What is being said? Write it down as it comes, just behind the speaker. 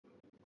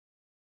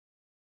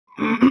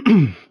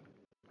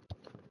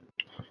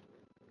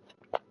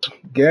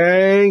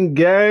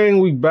Gang,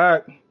 we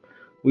back.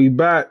 We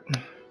back.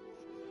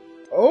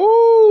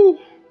 Oh,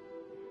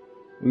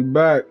 we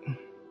back.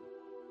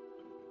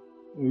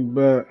 We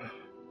back.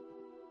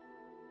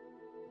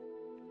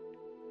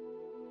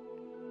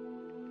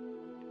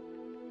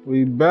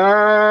 We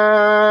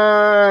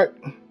back.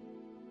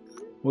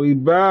 We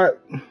back.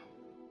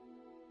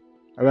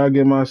 I gotta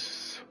get my.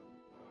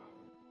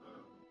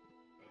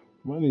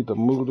 I need to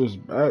move this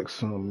back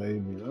some,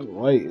 maybe. That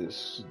light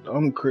is.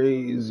 I'm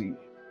crazy.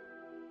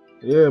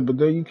 Yeah, but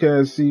then you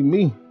can't see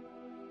me.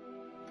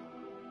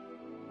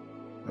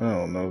 I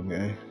don't know,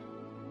 gang.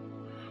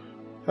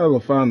 Hell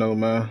if I know,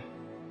 man.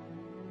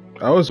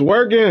 I was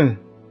working.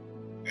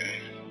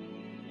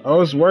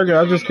 I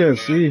just can't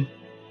see.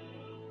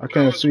 I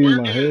can't see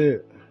my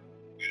head.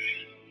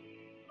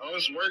 I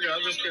was working. I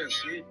just can't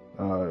see.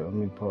 Alright, let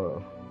me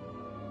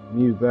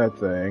mute that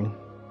thing.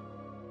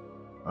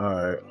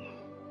 Alright.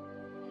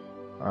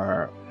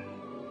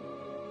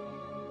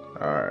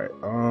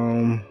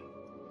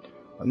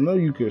 I know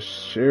you could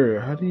share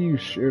it. How do you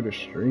share the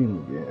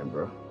stream again,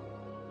 bro?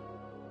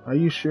 How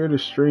you share the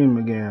stream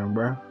again,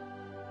 bro?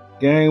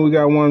 Gang, we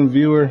got one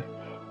viewer.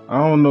 I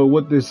don't know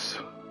what this.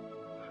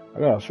 I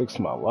gotta fix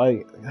my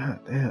light. God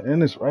damn,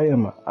 and it's right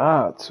in my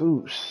eye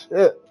too.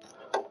 Shit.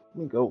 Let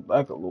me go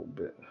back a little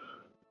bit.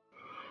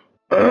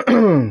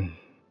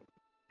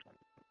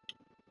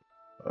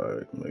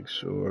 Alright, make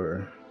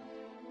sure.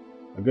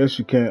 I guess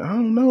you can't. I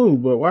don't know,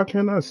 but why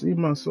can't I see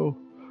myself?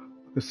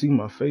 I can see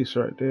my face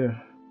right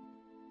there.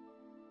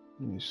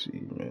 Let me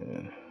see,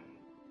 man.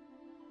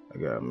 I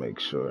gotta make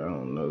sure. I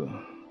don't know.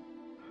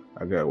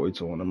 I gotta wait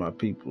till one of my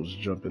peoples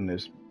jump in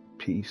this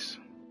piece.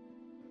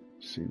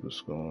 See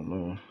what's going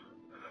on.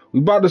 We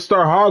about to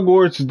start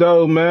Hogwarts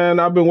though, man.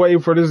 I've been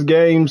waiting for this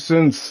game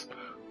since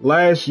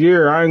last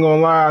year. I ain't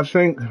gonna lie. I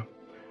think,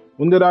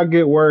 when did I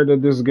get word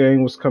that this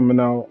game was coming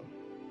out?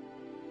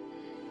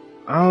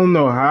 I don't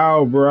know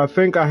how, bro. I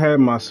think I had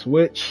my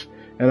Switch,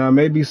 and I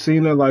maybe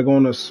seen it like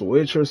on a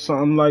Switch or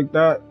something like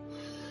that.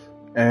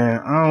 And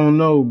I don't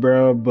know,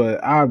 bro,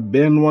 but I've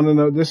been wanting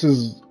to. This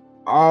has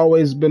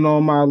always been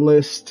on my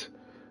list,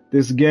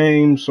 this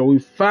game. So we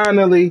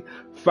finally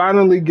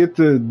get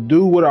to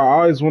do what I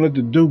always wanted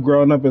to do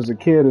growing up as a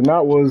kid, and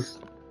that was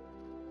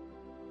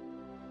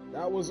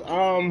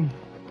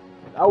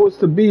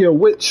to be a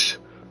witch.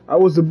 I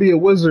was to be a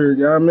wizard,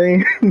 you know what I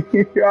mean?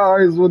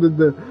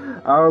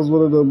 I was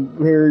one of them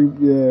Harry,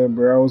 yeah,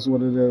 bro. I was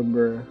one of them,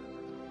 bro.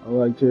 I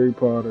like Harry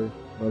Potter,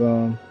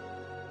 but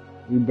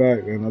we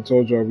back, and I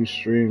told you I'll be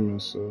streaming,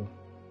 so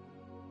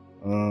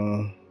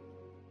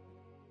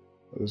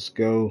let's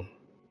go.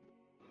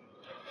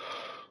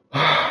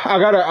 I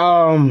gotta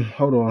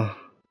hold on.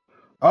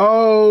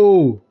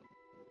 Oh,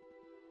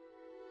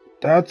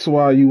 that's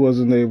why you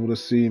wasn't able to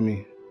see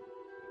me.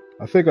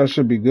 I think I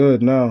should be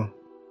good now.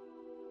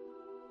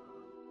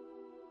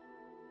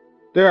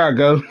 There I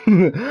go.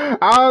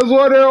 I was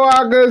wondering why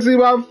I couldn't see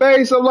my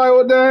face. I'm like,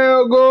 what the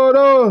hell going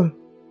on?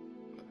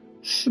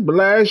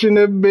 Splash in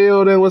the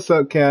building. What's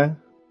up, Kai?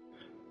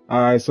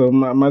 Alright, so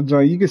my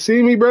joint. You can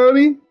see me,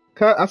 Brody?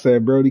 I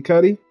said Brody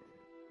Cuddy.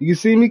 You can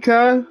see me,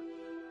 Kai?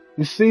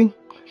 You see?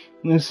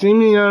 You see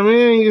me, you know what I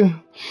mean? You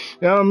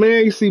know what I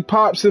mean? You see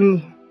Pops,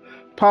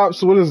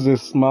 what is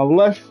this? My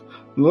left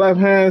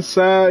hand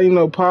side, you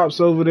know, Pops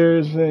over there.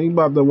 You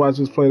about to watch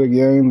us play the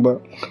game, but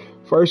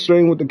first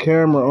string with the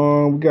camera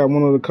on. We got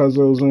one of the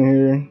cousins in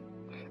here.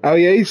 Oh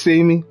yeah, he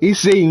see me. He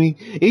see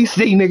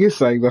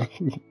niggas like though.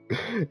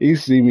 He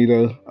see me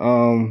though.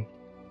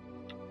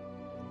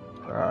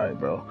 Alright,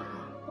 bro.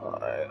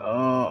 Alright,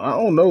 I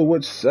don't know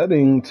which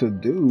setting to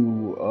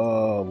do.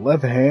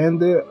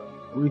 Left-handed?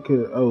 We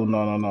could. Oh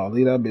no.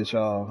 Leave that bitch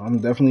off. I'm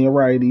definitely a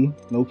righty.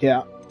 No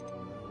cap.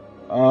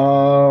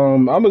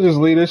 I'ma just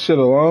leave this shit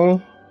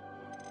alone.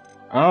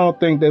 I don't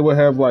think they would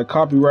have like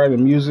copyrighted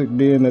music,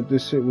 being that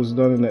this shit was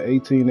done in the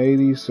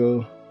 1880s.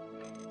 So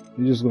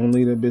you're just gonna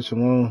leave that bitch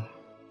alone.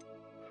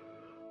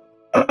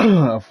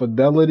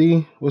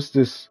 Fidelity. What's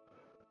this?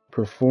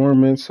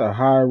 Performance. A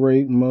high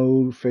rate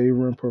mode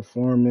favoring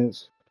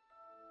performance.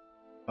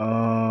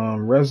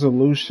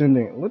 Resolution.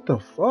 What the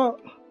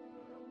fuck?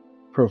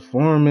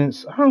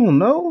 Performance. I don't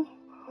know.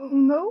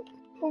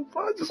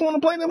 I just want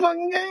to play the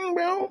fucking game,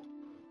 bro.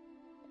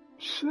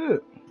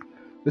 Shit.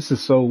 This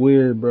is so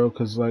weird, bro,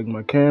 because like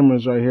my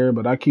camera's right here,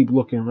 but I keep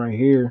looking right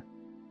here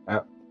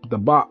at the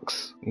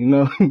box, you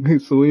know?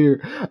 It's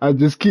weird. I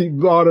just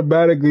keep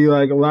automatically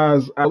like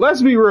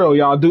let's be real,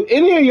 y'all. Do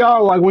any of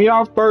y'all, like when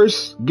y'all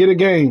first get a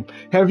game,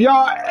 have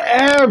y'all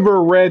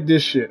ever read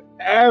this shit?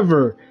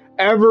 Ever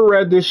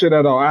read this shit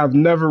at all? I've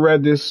never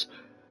read this.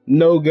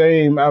 No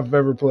game I've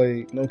ever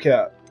played. No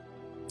cap.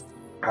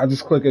 I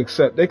just click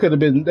accept. They could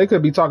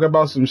be talking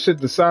about some shit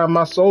to sign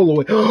my soul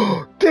away.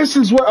 This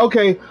is what,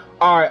 okay.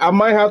 Alright, I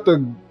might have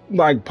to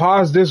like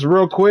pause this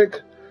real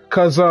quick.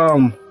 Cause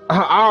I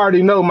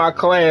already know my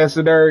class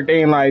and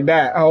everything like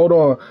that. Hold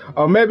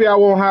on. Maybe I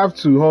won't have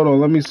to. Hold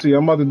on, let me see.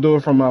 I'm about to do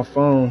it from my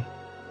phone.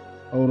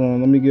 Hold on,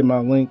 let me get my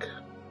link.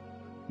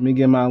 Let me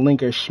get my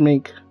linker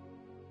schmink.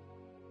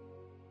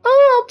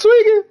 Oh, I'm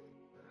tweaking.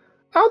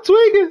 I'm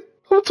tweaking.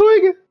 I'm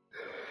tweaking.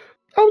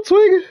 I'm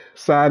tweaking.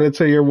 Sign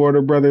into your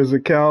Warner Brothers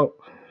account.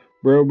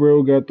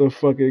 Bro got the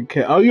fucking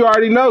cat. Oh, you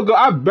already know.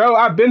 I've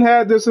been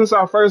had this since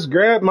I first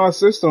grabbed my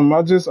system.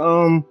 I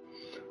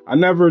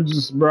never turned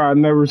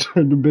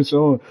the bitch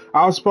on.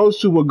 I was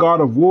supposed to with God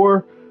of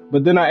War,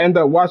 but then I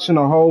ended up watching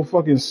a whole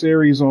fucking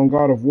series on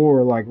God of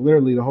War, like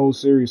literally the whole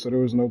series, so there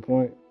was no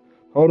point.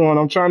 Hold on,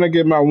 I'm trying to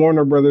get my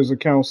Warner Brothers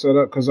account set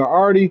up because I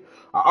already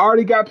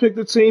got picked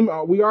a team.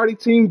 We already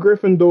team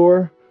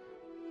Gryffindor.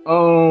 I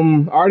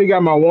already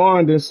got my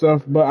wand and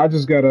stuff, but I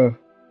gotta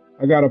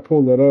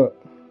pull it up.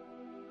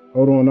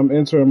 Hold on, I'm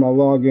entering my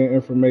login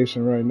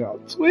information right now.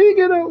 I'm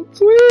tweaking.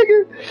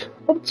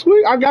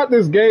 I got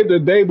this game the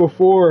day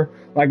before.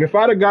 Like, if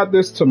I'd have got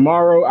this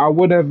tomorrow, I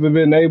would have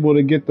been able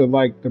to get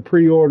the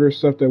pre-order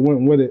stuff that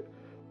went with it.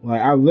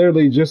 Like, I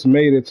literally just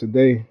made it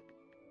today.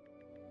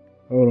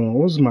 Hold on,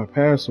 what's my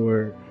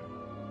password?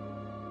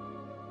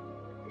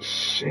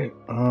 Shit.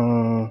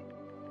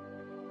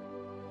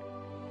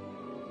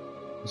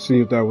 Let's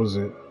see if that was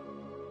it.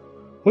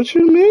 What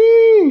you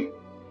mean?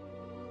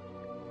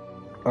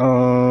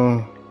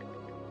 I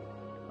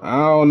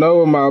don't know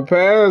what my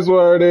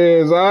password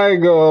is. I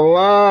ain't gonna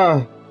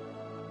lie.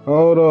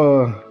 Hold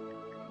on.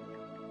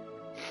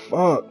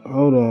 Fuck.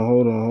 Hold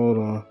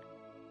on.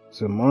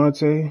 Is it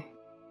Monte?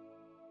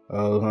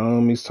 Oh,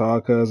 homies,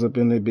 talk cuz up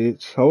in the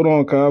bitch. Hold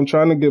on, cuz I'm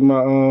trying to get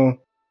my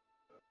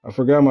I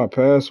forgot my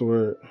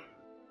password.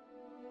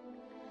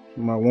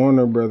 My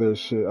Warner Brothers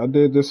shit. I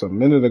did this a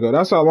minute ago.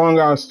 That's how long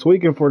I was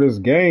tweaking for this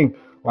game.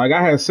 Like,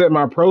 I had set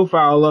my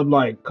profile up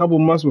like a couple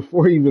months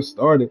before it even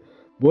started.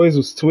 Boys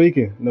was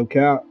tweaking. No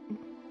cap.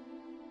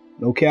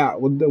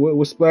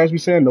 What Splash be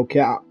saying? No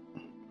cap.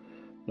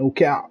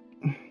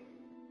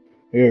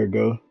 Here we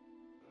go.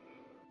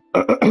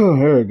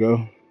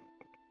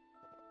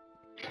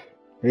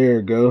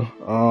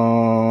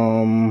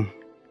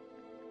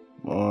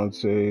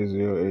 Monte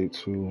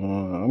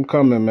 0821. I'm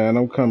coming, man.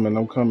 I'm coming.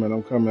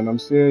 I'm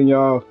seeing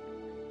y'all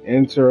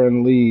enter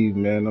and leave,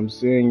 man. Give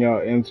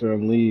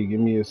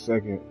me a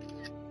second.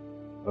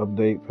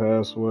 Update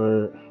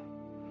password.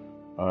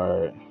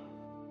 Alright.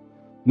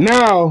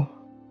 Now,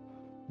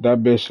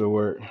 that bitch should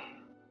work.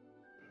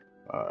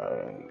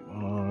 Alright.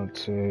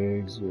 Monte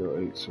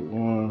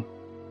 0821.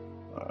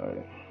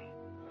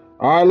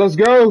 Alright, let's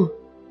go.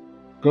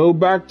 Go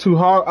back to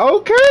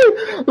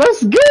Okay,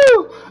 let's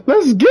go.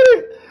 Let's get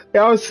it. You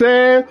know what I'm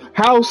saying?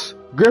 House,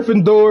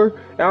 Gryffindor. You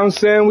know what I'm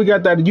saying? We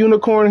got that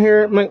unicorn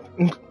here. Man.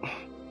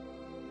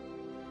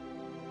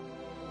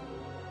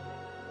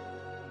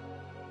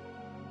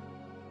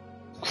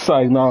 It's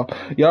like, no,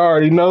 y'all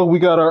already know we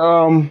got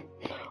our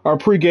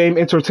pregame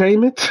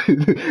entertainment.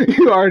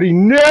 You already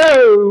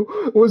know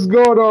what's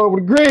going on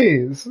with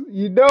Grizz.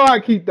 You know I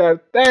keep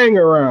that thing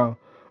around.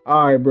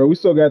 All right, bro. We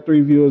still got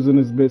 3 viewers in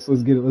this bitch.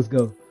 Let's get it. Let's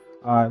go.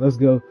 All right, let's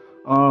go.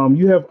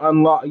 You have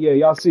unlocked. Yeah,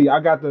 y'all see. I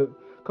got the.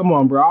 Come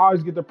on, bro. I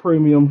always get the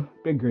premium.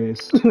 Big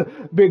Grizz.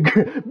 big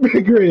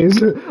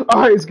Grizz.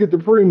 I always get the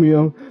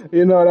premium.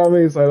 You know what I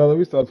mean? So let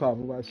me start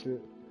talking about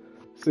shit.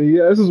 See,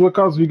 yeah, this is what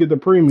comes when you get the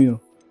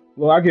premium.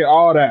 Well, I get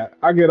all that.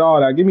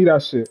 Give me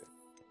that shit.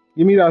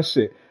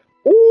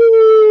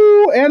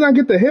 Ooh, and I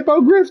get the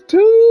hippogriff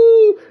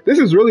too. This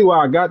is really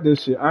why I got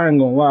this shit. I ain't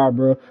gonna lie,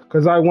 bro.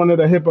 Because I wanted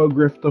a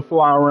hippogriff to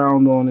fly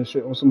around on and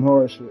shit, on some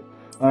hard shit.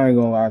 I ain't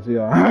gonna lie to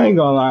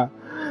y'all.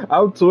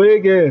 I'm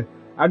twigging.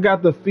 I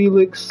got the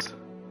Felix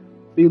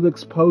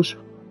potion.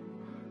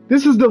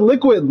 This is the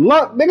liquid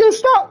luck. Nigga,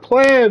 stop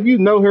playing. If you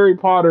know Harry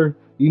Potter,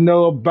 you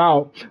know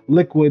about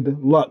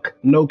liquid luck.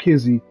 No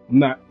kizzy. I'm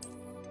not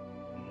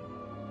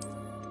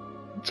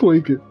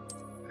tweaking.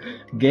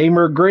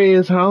 Gamer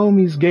Grizz,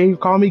 homies.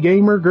 Call me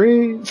Gamer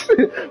Grizz.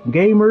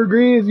 Gamer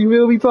Grizz, you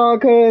feel me,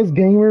 talk cuz?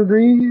 Gamer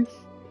Grizz.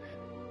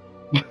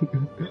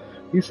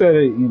 He said,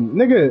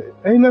 nigga,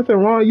 ain't nothing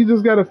wrong. You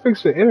just gotta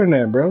fix the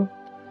internet, bro.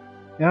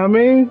 You know what I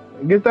mean?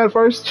 Get that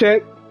first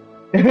check.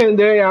 And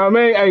then, you know what I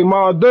mean? Hey,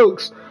 Ma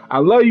Dukes. I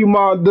love you,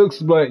 Ma Dukes,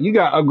 but you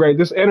gotta upgrade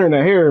this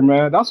internet here,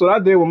 man. That's what I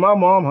did with my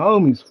mom,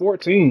 homies,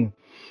 14.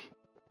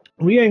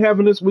 We ain't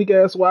having this weak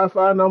ass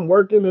Wi-Fi and I'm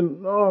working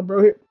and, oh,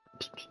 bro, here.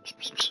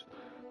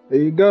 There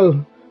you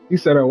go. He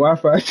said our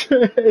Wi-Fi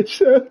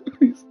trash.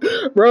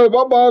 Bro,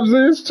 my mom's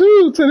is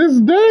too, to this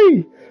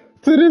day.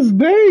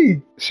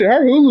 Shit,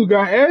 her Hulu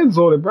got ads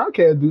on it, bro. I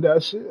can't do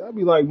that shit. I'd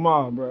be like,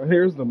 Mom, bro,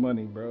 here's the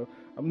money, bro.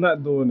 I'm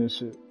not doing this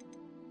shit.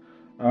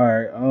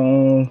 Alright,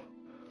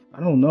 I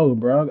don't know,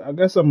 bro. I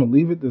guess I'm gonna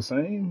leave it the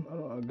same.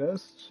 I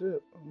guess,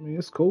 shit. I mean,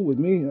 it's cool with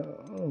me. I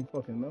don't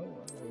fucking know.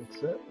 I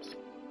accept.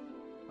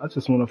 I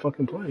just wanna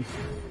fucking play.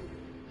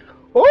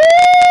 Oh!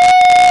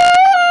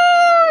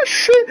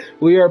 Shit.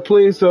 We are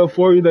pleased to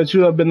inform you that you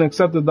have been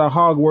accepted to the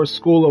Hogwarts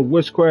School of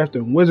Witchcraft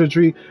and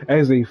Wizardry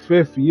as a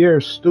 5th year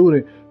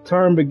student.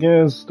 Term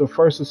begins the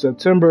 1st of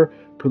September.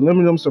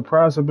 Preliminary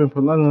surprise have been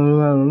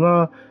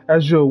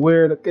as you're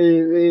aware.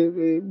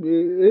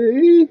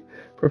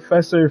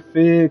 Professor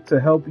Fig to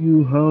help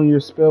you hone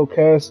your spell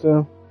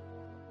casting.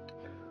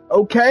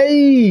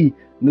 Okay.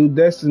 New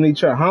Destiny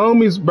track.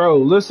 Homies, bro,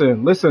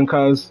 listen,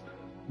 cuz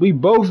we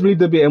both need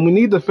to be, and we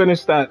need to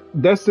finish that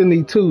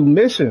Destiny 2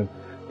 mission.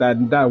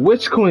 That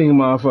Witch Queen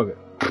motherfucker.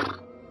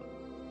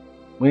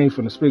 We ain't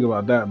finna speak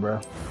about that,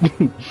 bro.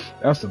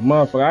 That's the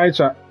motherfucker. I ain't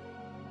try.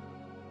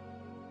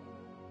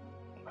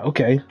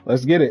 Okay,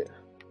 let's get it.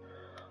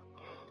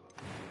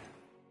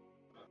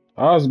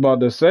 I was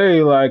about to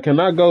say, like, can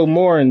I go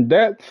more in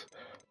depth?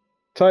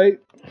 Tight.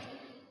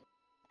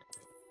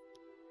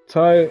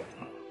 Alright,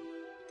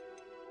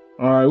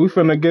 we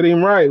finna get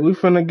him right. We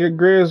finna get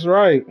Grizz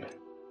right.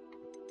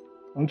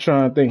 I'm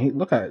trying to think.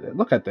 Look at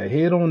the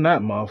head on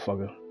that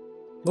motherfucker.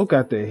 Look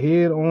at the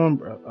head on,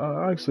 bro.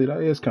 Actually,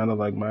 that is kind of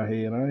like my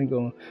head.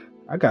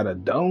 I got a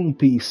dome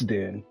piece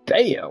then.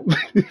 Damn.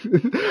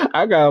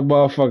 I got a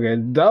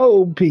motherfucking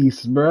dome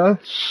piece, bro.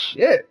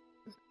 Shit.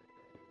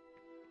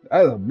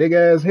 That's a big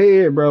ass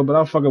head, bro.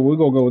 But we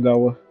gonna go with that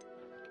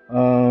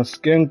one.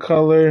 Skin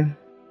color.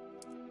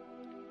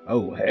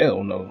 Oh,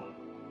 hell no.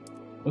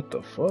 What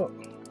the fuck?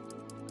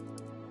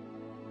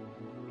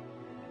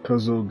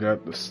 Cuzzo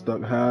got the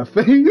stuck high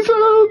face.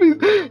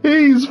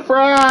 He's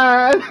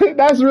fried.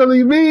 That's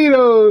really me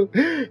though.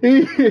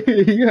 He's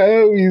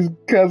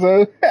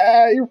Cuzzo.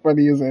 You're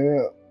funny as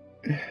hell.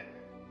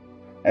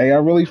 Hey, I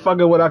really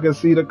fucking with I can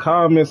see the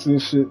comments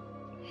and shit.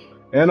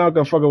 And I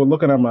can fucking with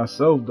looking at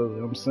myself though. You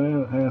know what I'm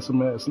saying?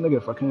 Handsome ass nigga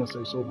if I can't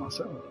say so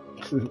myself.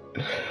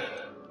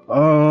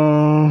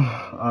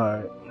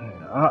 Alright.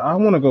 I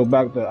want to go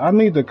back to. I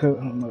need to.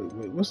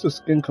 Wait, what's the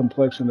skin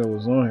complexion that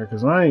was on here?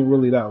 Because I ain't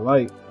really that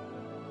light.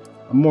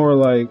 I'm more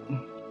like.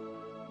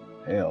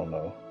 Hell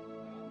no.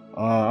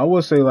 I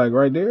would say like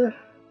right there.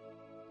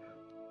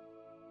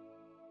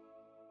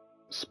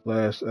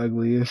 Splash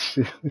ugly as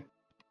shit.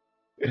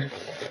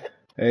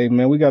 Hey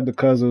man, we got the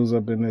Cuzzos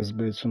up in this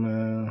bitch,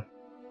 man.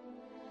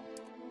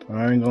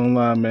 I ain't gonna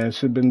lie, man.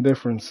 Shit been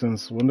different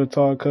since when the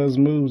tall cuz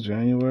moves,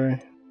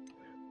 January.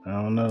 I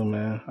don't know,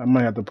 man. I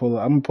might have to pull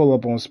up. I'm gonna pull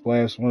up on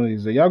Splash one of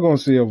these days. Y'all gonna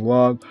see a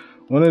vlog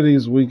one of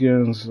these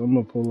weekends. I'm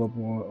gonna pull up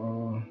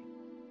on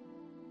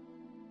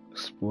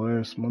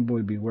Splash. My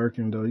boy be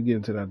working though. He get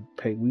into that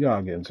pay. We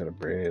all get into the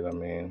bread. I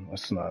mean,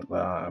 that's not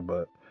lie,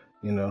 but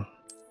you know.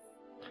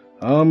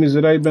 Homies,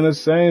 it ain't been the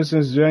same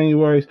since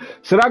January.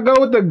 Should I go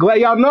with the glass?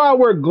 Y'all know I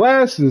wear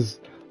glasses.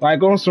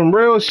 Like on some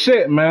real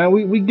shit, man.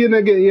 We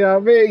gonna get, you know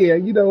what I mean? Yeah,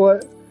 you know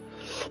what?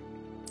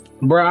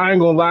 Bro, I ain't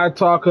gonna lie,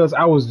 talk, cause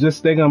I was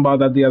just thinking about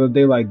that the other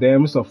day. Like,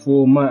 damn, it's a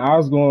full month. I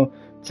was gonna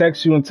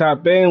text you and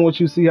tap in what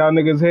you see how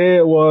niggas'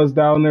 head was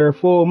down there.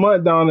 Full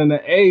month down in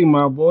the A,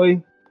 my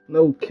boy.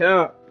 No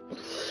cap.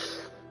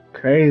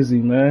 Crazy,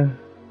 man.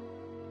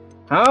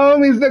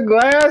 Homies, the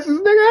glasses,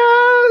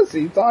 nigga.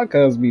 See, talk,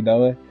 cuz me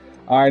knowing.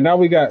 Alright, now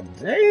we got,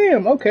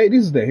 damn, okay,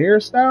 these are the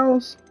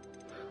hairstyles.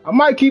 I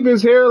might keep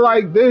his hair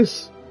like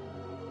this.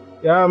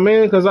 Yeah, you know what I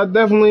mean? Cause I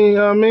definitely, you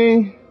know what I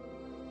mean?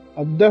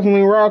 I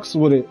definitely rocks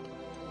with it.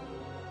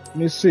 Let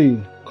me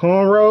see.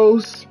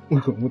 Cornrows.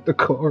 We go with the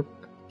cornrows.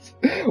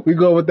 We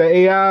go with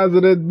the AIs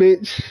of this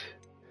bitch.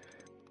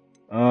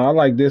 I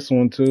like this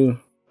one too.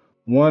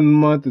 1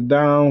 month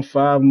down,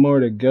 5 more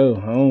to go.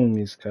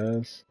 Homies,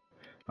 cuz.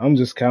 I'm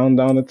just counting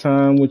down the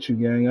time with you,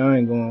 gang. I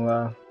ain't gonna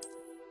lie.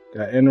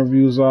 Got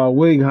interviews all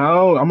week.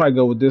 I might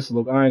go with this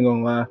look. I ain't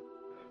gonna lie.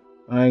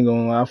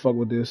 I fuck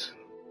with this.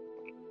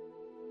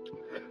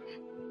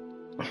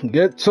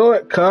 Get to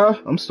it, cuz.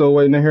 I'm still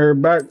waiting to hear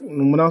back.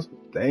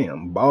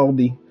 Damn,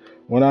 Baldy.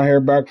 When I hear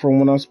back from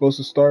when I'm supposed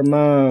to start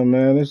mine,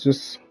 man, it's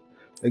just,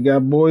 they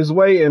got boys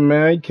waiting,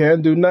 man. You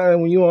can't do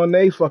nothing when you on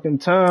they fucking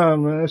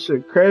time, man.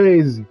 Shit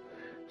crazy,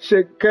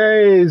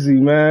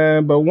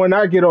 man. But when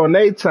I get on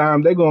they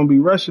time, they gonna be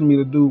rushing me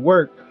to do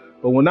work.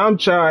 But when I'm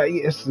trying,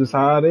 it's just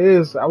how it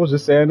is. I was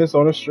just saying this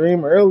on a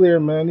stream earlier,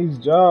 man. These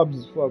jobs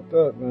is fucked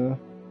up, man.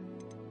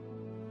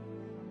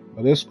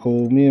 But it's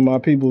cool. That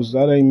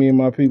ain't me and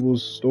my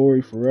people's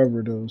story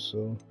forever, though.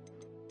 So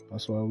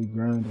that's why we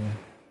grinding.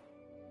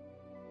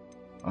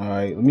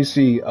 Alright, let me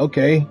see.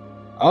 Okay.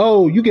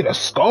 Oh, you get a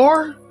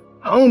scar?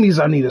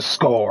 Homies, I need a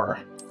scar.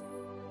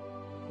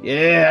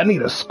 Yeah, I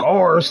need a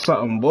scar or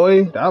something,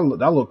 boy. That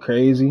look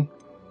crazy.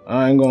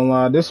 I ain't gonna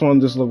lie. This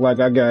one just looked like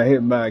I got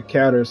hit by a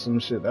cat or some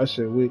shit. That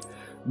shit weak.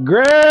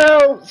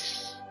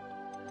 Grills!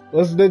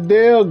 What's the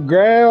deal,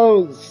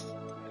 Grills?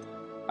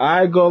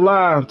 I ain't gonna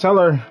lie. Tell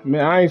her,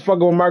 man, I ain't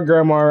fucking with my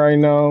grandma right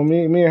now.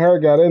 Me and her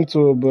got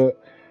into it, but,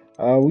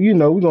 you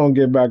know, we gonna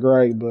get back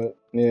right. But,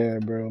 yeah,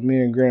 bro.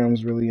 Me and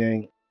Grams really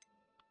ain't.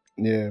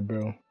 Yeah,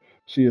 bro.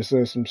 She had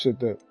said some shit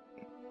that.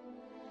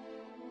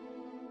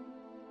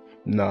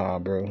 Nah,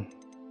 bro.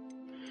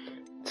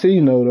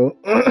 Tino,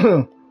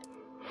 though.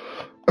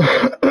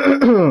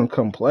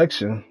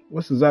 Complexion.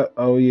 What's that?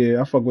 Oh,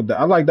 yeah. I fuck with that.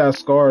 I like that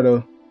scar,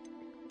 though.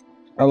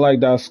 I like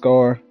that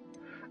scar.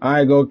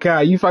 I ain't go,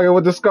 Cat. You fucking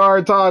with the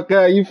scar talk,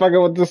 Cat. You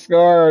fucking with the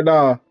scar,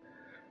 nah.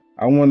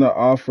 I want to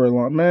offer,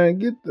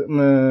 man,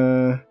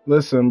 man.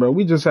 Listen, bro.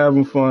 We just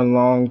having fun,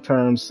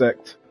 long-term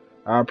sect.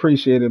 I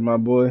appreciate it, my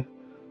boy.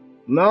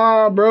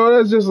 Nah, bro.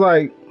 That's just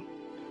like,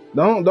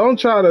 don't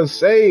try to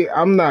say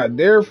I'm not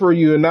there for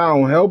you and I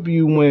don't help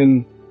you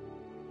when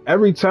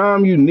Every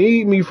time you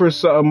need me for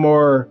something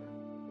or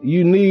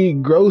you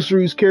need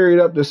groceries carried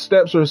up the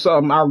steps or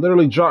something, I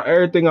literally drop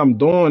everything I'm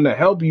doing to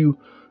help you,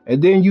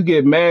 and then you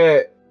get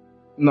mad.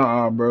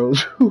 Nah, bro.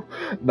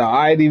 Nah,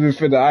 I ain't even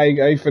finna. I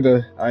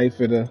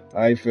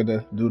ain't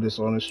finna do this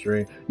on the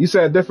stream. You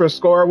said different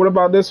score. What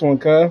about this one,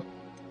 cuz?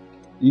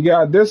 You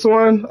got this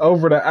one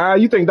over the eye.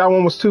 You think that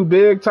one was too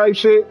big, type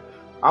shit?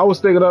 I was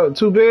thinking of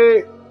too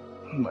big.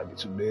 It might be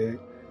too big.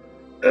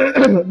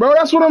 Bro,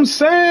 that's what I'm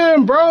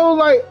saying, bro.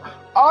 Like,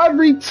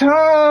 every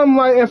time,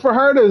 like, and for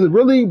her to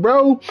really,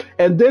 bro,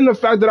 and then the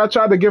fact that I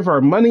tried to give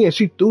her money and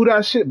she threw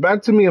that shit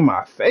back to me in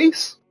my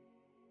face,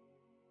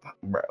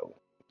 bro.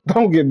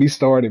 Don't get me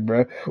started,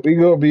 bro. We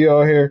gonna be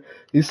on here.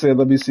 He said,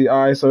 let me see.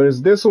 All right, so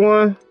there's this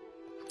one.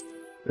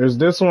 There's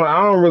this one.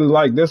 I don't really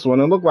like this one.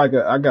 It looked like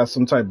I got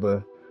some type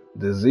of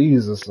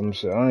disease or some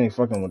shit. I ain't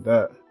fucking with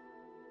that.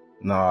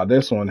 Nah,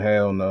 this one,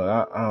 hell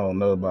no. I don't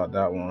know about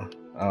that one.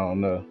 I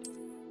don't know.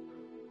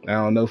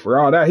 For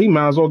all that, he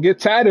might as well get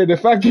tatted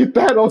if I get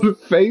that on the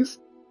face.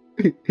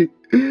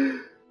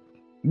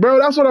 Bro,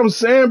 that's what I'm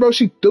saying, bro.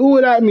 She threw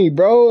it at me,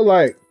 bro.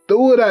 Like,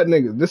 threw it at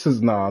niggas.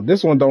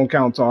 This one don't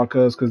count all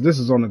cuz this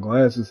is on the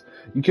glasses.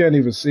 You can't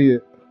even see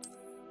it.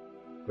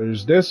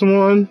 There's this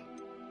one.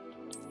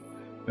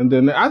 And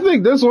then I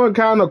think this one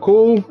kind of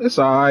cool. It's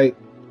alright.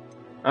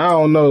 I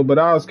don't know, but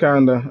I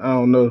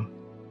don't know.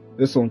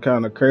 This one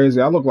kind of crazy.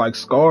 I look like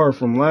Scar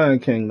from Lion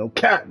King. No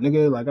cat,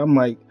 nigga. Like, I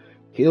might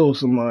kill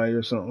somebody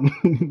or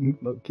something.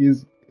 No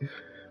kizzy.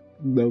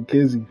 Let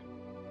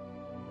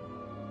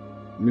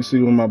me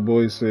see what my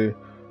boys say.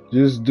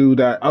 Just do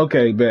that.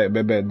 Okay, bet.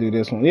 Do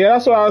this one. Yeah,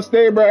 that's what I was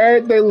saying, bro.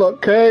 Everything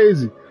look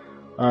crazy.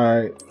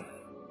 Alright.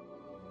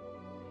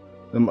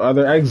 Them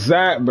other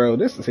exact, bro.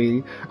 That's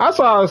what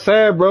I was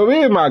saying, bro.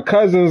 Me and my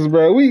cousins,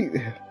 bro. We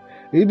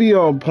be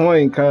on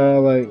point, kinda.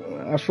 Like,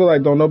 I feel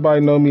like don't nobody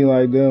know me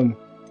like them.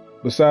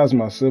 Besides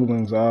my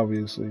siblings,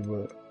 obviously,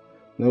 but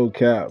no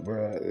cap,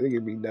 bro. It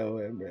could be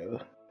knowing, bro.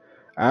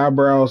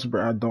 Eyebrows,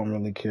 bro. I don't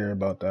really care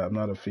about that. I'm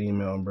not a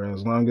female, bro.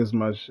 As long as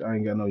I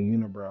ain't got no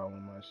unibrow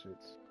on my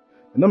shits.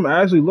 And them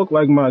actually look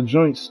like my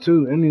joints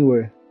too,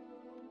 anyway.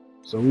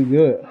 So we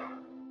good.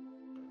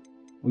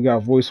 We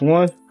got voice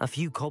 1. A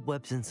few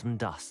cobwebs and some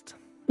dust.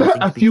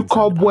 A few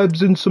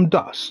cobwebs and some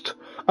dust.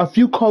 A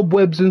few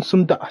cobwebs and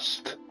some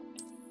dust.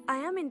 I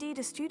am indeed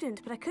a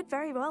student, but I could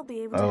very well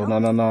be able to help.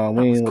 No.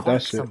 We ain't with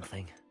that shit.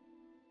 Something.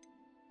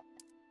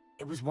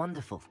 It was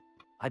wonderful.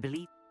 I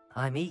believe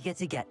I'm eager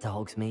to get to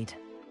Hogsmeade.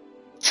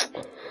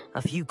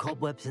 A few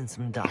cobwebs and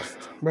some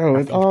dust. Bro,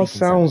 it all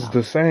sounds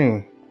the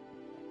same.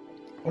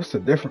 What's the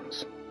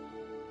difference?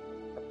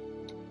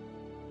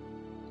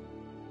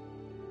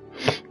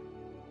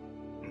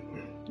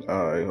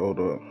 Alright, hold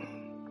up.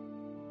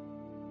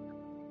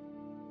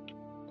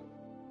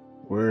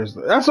 Where's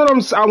the... That's what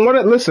I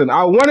wanted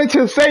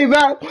to say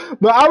that,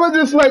 but I would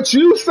just let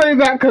you say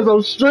that because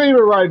I'm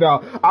streaming right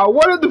now. I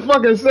wanted to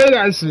fucking say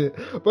that shit,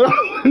 but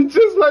I would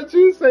just let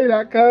you say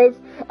that because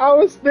I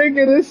was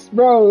thinking this,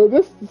 bro,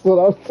 this is what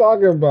I'm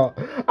talking about.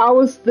 I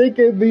was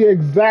thinking the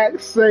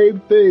exact same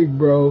thing,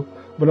 bro,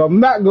 but I'm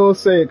not gonna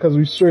say it because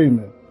we're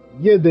streaming.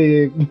 You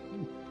dig?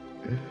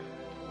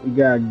 We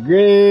got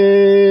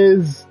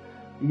Grizz.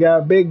 We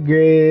got Big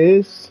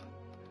Grizz.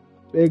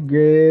 Big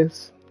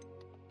Grizz.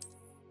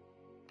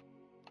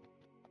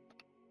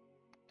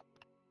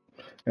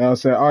 You know what I'm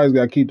saying? I always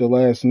gotta keep the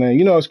last name.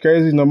 You know what's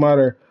crazy? No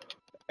matter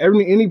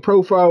any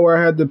profile where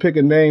I had to pick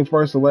a name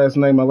first or last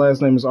name, my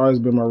last name has always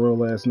been my real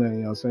last name. You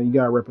know what I'm saying? You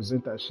gotta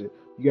represent that shit.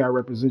 You gotta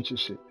represent your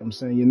shit. You know what I'm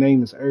saying? Your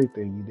name is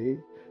everything, you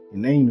did? Your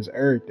name is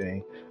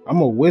everything.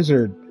 I'm a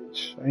wizard.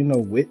 I ain't no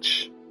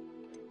witch.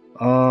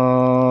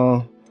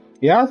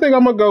 Yeah, I think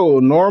I'm gonna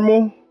go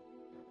normal.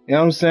 You know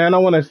what I'm saying? I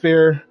wanna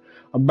fear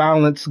a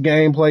balanced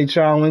gameplay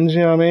challenge, you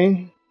know what I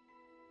mean?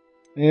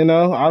 You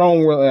know, I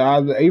don't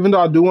really, even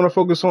though I do want to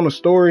focus on the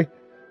story,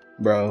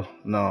 bro,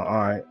 no,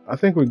 alright. I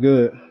think we're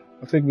good.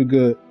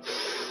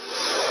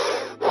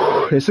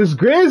 This is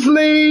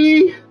Grizzly!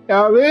 You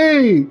know what I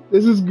mean?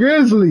 This is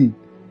Grizzly.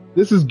 You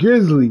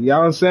know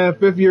what I'm saying?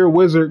 5th year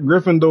wizard,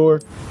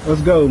 Gryffindor.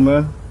 Let's go,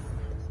 man.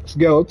 Let's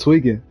go. I'm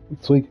tweaking.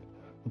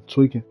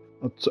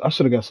 I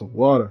should have got some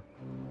water.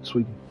 I'm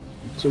tweaking.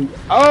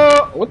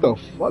 Oh, what the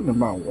fuck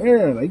am I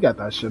wearing? He got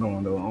that shit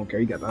on, though.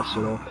 Okay, he got that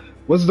shit on.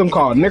 What's them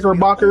called?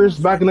 Knickerbockers?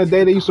 Back in the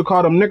day, they used to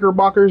call them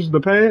knickerbockers,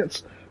 the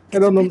pants.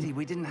 It's a pity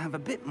we didn't have a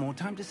bit more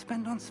time to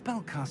spend on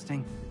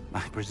spellcasting. I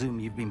presume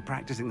you've been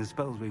practicing the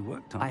spells we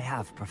worked on. I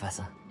have,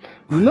 Professor.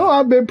 You know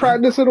I've been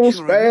practicing on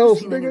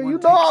spells, nigga. You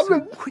know I've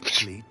been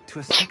quickly to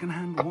a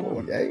second-hand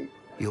wand. Okay.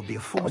 You'll be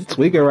a force. I'm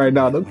tweaking right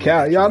now. No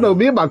cat. Y'all know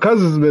me and my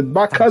cousins.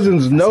 My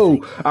cousins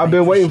know I've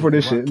been waiting for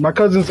this shit. My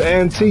cousins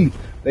and T,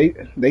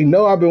 they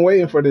know I've been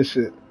waiting for this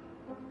shit.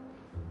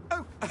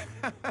 Oh,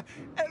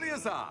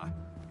 Eleazar,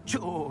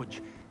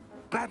 George,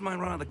 Glad my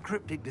rather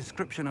cryptic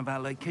description of our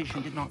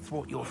location did not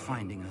thwart your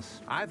finding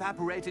us. I've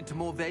apparated to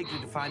more vaguely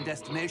defined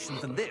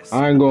destinations than this.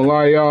 I ain't gonna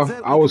lie, y'all.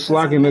 I was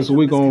slacking this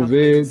week on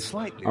vids.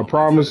 I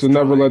promise to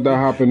never let that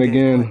happen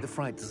again.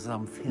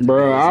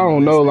 Bro, I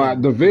don't know.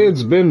 Like, the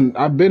vids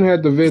I've been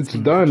had the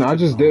vids done. I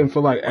just didn't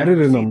feel like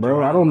editing them,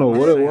 bro. I don't know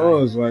what it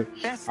was. Like,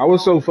 I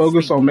was so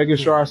focused on making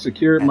sure I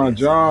secured my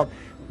job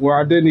where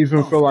I didn't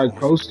even feel like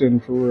posting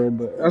for real.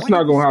 But that's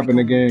not gonna happen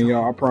again,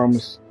 y'all. I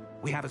promise.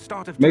 We have a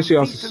start of Make sure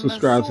y'all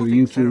subscribe to the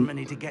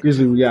YouTube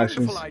Grizzly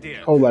Reactions.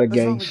 Whole lot of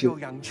gang shit. Your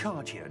young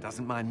charge here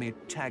doesn't mind me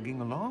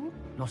tagging along.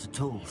 Not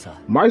at all, sir.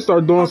 Might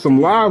start doing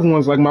some live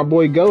ones like my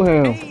boy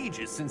Goham.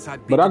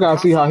 But I gotta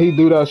see how he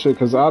do that shit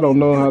because I don't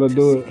know how to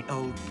do it.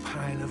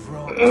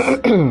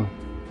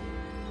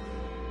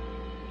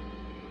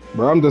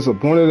 Bro, I'm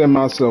disappointed in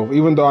myself.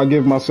 Even though I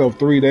give myself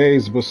 3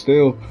 days, but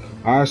still,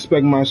 I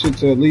expect my shit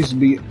to at least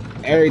be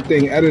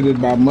everything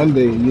edited by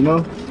Monday, you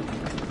know?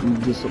 I'm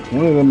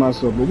disappointed in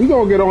myself, but we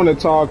gonna get on it,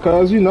 talk,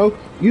 cause you know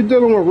you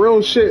dealing with real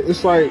shit.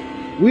 It's like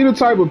we the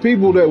type of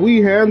people that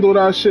we handle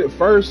that shit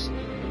first,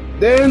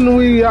 then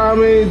we,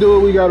 do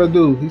what we gotta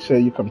do. He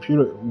said your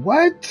computer,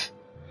 what,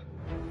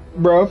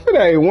 bro? If it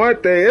ain't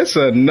one thing, it's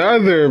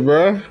another,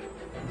 bro.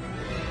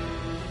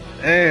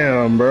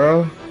 Damn,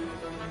 bro.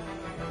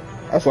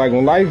 That's like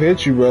when life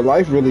hits you, bro.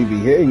 Life really be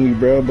hitting you,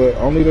 bro. But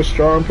only the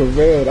strong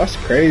prevail. That's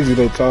crazy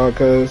though, talk,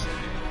 cause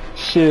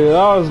shit.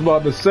 I was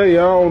about to say,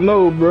 I don't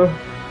know, bro.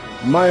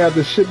 Might have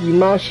to ship you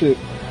my shit.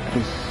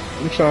 Cause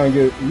I'm trying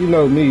to get, you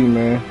know me,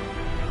 man.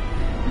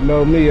 You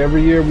know me,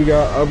 every year we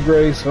got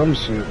upgrade some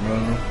shit,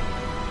 man.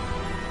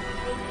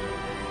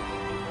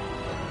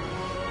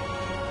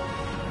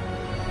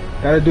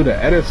 Gotta do the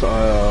edits,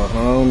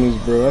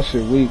 homies, bro. That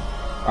shit weak.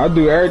 I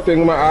do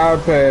everything on my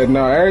iPad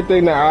now.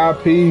 Everything that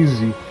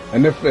iPeasy.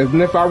 And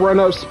if I run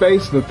up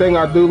space, the thing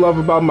I do love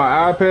about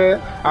my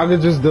iPad, I can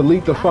just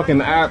delete the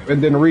fucking app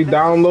and then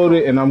re-download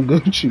it, and I'm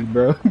Gucci,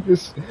 bro.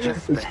 It's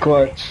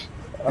clutch.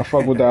 I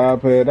fuck with the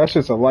iPad. That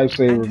shit's a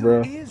lifesaver,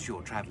 bro.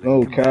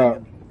 No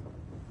cap.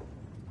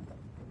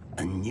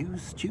 A new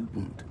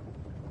student.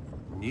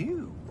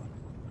 New?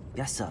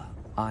 Yes, sir.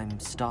 I'm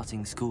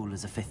starting school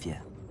as a 5th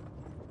year.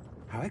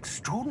 How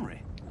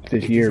extraordinary.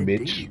 5th year,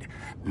 bitch.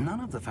 None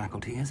of the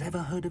faculty has ever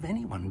heard of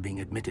anyone being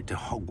admitted to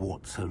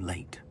Hogwarts so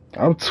late.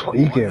 I'm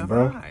tweaking,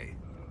 bro.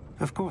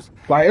 Of course.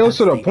 Like, it was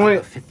to the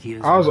point,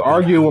 I was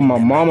arguing with my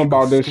mom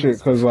about this shit,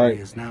 because, like,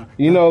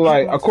 you know,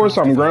 like, of course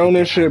I'm grown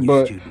and shit,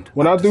 but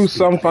when I do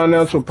some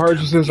financial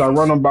purchases, I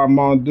run them by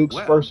Mom Dukes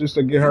first just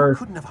to get her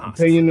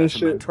opinion and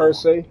shit, per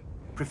se.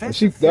 And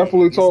she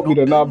definitely told me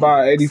to not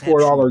buy an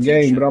 $84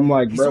 game, but I'm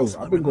like, bro,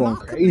 I've been going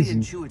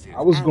crazy.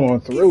 I was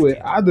going through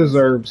it. I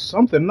deserve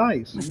something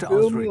nice. You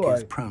feel me?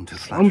 Like,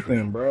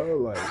 something, bro.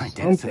 Like,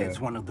 something.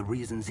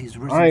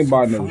 I ain't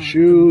bought no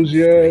shoes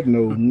yet,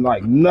 no,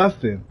 like,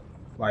 nothing.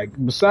 Like,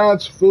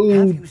 besides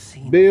food,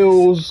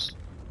 bills,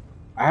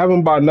 I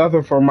haven't bought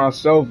nothing for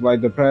myself, like,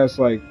 the past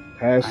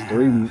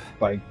 3,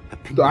 like,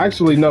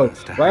 actually, no.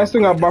 Last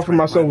thing I bought for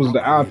myself was the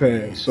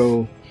iPad,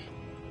 so,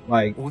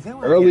 like,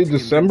 early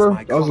December,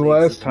 that was the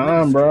last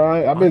time,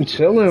 bro. I've been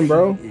chilling,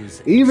 bro.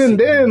 Even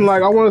then,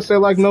 like, I want to say,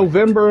 like,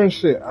 November and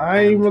shit,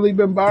 I ain't really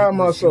been buying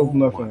myself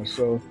nothing,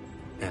 so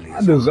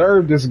I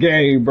deserve this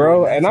game,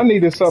 bro, and I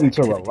needed something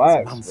to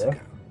relax, bro.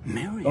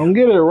 Don't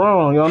get it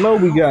wrong, y'all know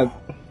we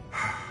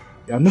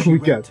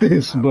got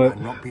this, but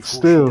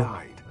still.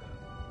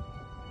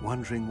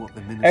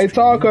 Hey,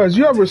 Talkers,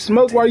 you ever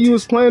smoke while you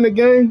was playing the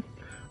game?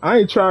 I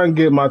ain't trying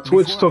to get my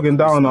Twitch taken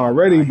down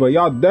already, but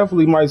y'all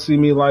definitely might see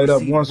me light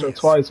up once or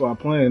twice while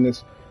playing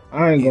this.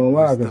 I ain't gonna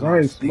lie, because I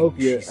ain't smoked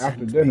yet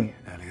after dinner.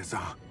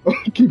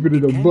 Keep it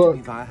in a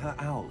buck.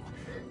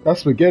 That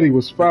spaghetti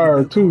was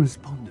fire, too.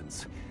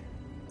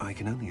 I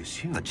can only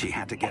assume that she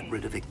had to get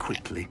rid of it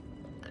quickly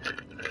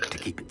to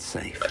keep it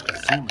safe.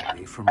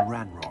 Presumably from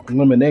Ranrock.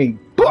 Lemonade.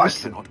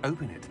 Bust! Cannot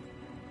open it.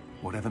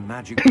 Whatever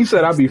magic. He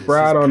said I be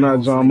fried on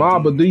that John Ma,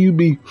 but do you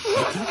be?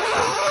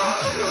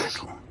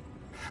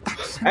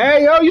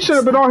 Hey yo, you should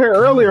have been on here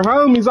earlier,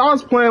 homies. I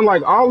was playing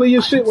like all of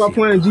your shit while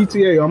playing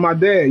GTA on my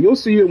dad. You'll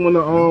see it when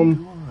I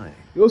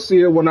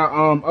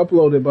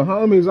upload it. But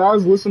homies, I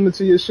was listening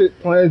to your shit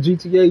playing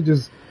GTA,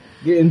 just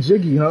getting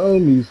jiggy,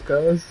 homies,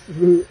 cuz.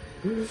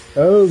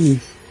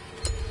 Homies.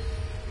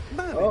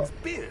 Merlin's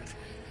beard.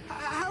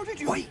 How did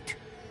you wait?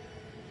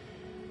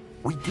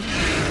 We did.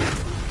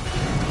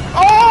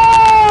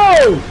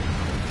 Oh!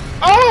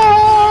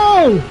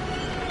 Oh!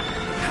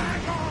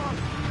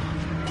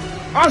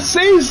 I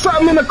seen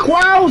something in the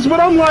clouds, but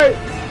I'm like,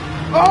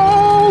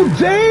 oh,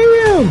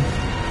 damn.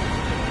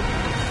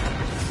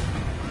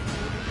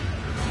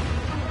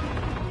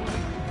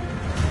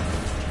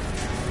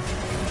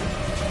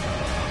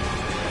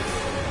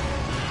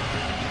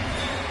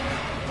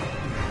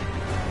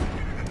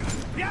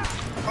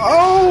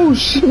 Oh,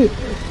 shit.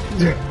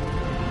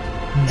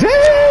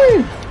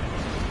 Damn.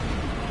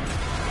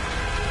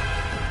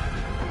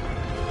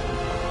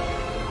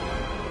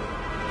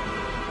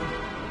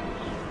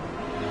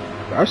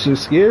 That shit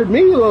scared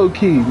me low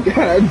key.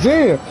 God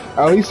damn.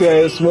 Oh, he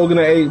said smoking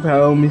an 8,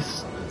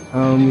 homies.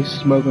 Homie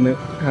smoking it.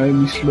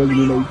 Homie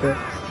smoking it like that.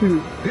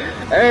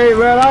 Hey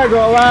man, I ain't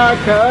gonna lie,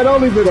 cuz it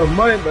only been a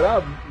month,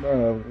 but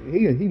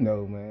he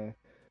know, man.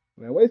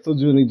 Man, wait till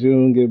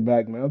June get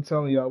back, man. I'm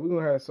telling y'all, we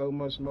gonna have so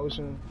much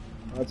motion.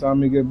 By the time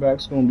we get back,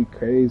 it's gonna be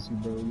crazy,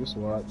 bro. Just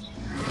watch.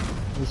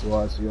 Just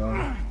watch,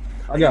 y'all.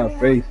 I got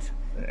faith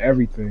in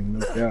everything,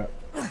 no cap.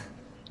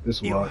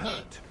 Just watch.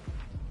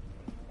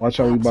 Watch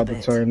how we about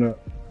to turn up.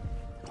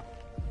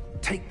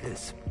 Take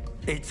this.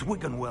 It's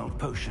Wiggenweld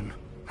potion.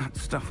 That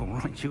stuff will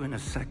right you in a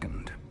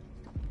second.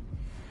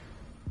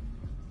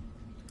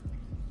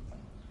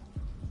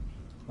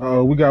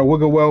 Oh, we got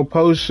Wiggenweld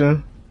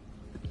potion.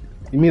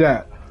 Give me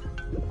that.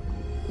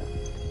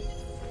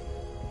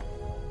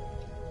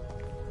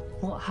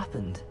 What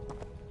happened?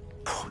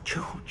 Poor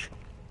George.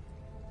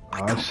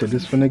 Oh shit,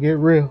 it's finna get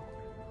real.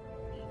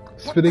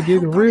 It's finna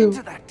get real.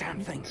 Into that damn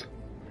thing?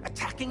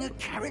 Attacking a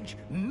carriage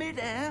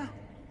mid-air?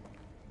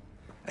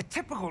 A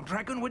typical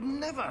dragon would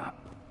never.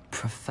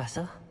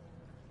 Professor?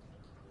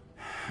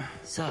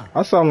 Sir.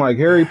 I sound like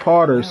Harry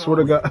Potter, swear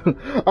to God.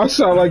 I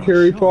sound like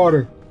Harry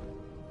Potter.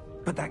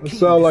 But that I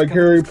sound like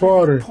Harry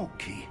Potter.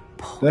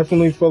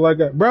 Definitely feel like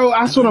that. Bro,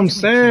 that's what I'm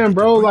saying,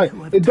 bro. Like,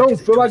 it don't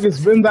feel like it's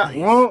been that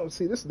long.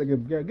 See, this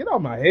nigga, get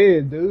out my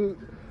head, dude.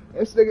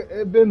 This nigga,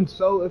 it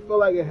feel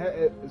like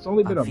it's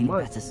only been a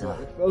month. It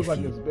feels like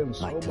it's been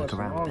so much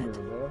longer,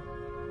 bro.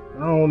 I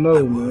don't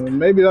know, man.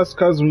 Maybe that's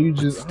because when you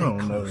just, I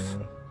don't know,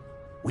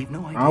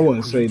 man. I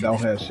wouldn't say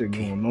don't have shit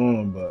going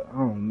on, but I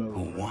don't know.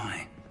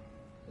 Why?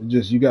 You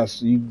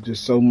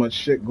just so much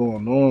shit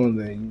going on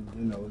that you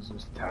know it's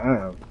just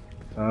time.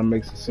 Time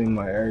makes it seem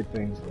like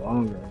everything's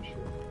longer and shit.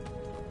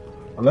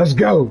 Well, let's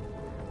go.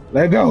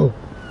 Let go.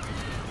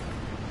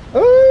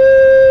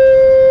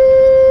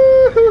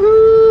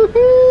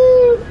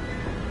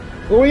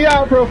 Where we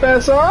at,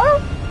 Professor?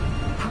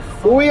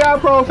 Where we at,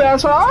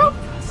 Professor?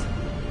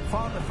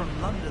 Farther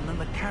from London than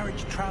the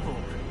carriage travelled.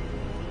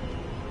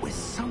 We're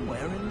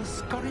somewhere in the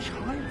Scottish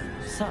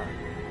Highlands. Sir,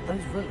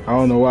 those ruins. I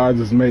don't know why I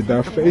just made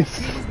that face.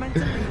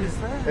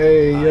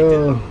 Hey,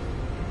 yo.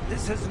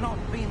 This has not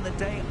been the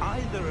day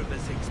either of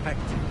us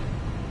expected.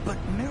 But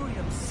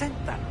Miriam sent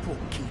that poor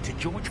key to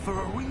George for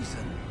a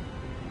reason.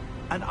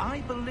 And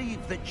I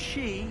believe that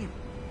she,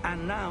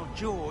 and now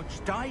George,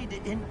 died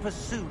in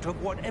pursuit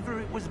of whatever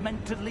it was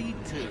meant to lead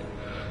to.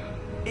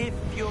 If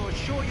you're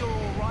sure you're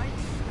all right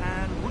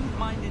and wouldn't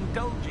mind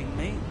indulging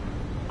me,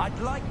 I'd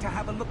like to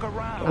have a look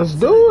around. Let's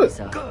do it.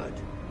 Good.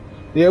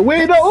 Yeah, we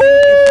ain't no.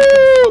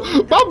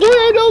 Ooh, my boy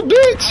ain't no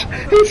bitch.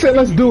 He said,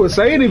 "Let's do it."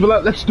 So he ain't even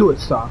like, "Let's do it,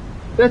 sir.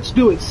 Let's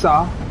do it,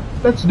 sir.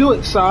 Let's do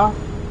it, sir."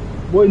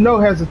 Boy, no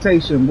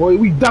hesitation, boy.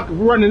 We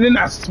running in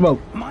that smoke.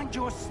 Mind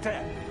your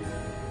step.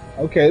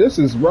 Okay, this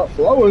is rough,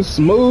 flowing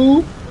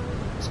smooth.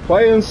 It's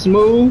playing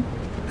smooth.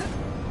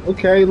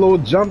 Okay, little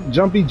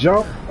jumpy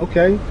jump.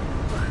 Okay,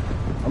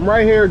 I'm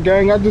right here,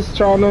 gang. I'm just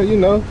trying to, you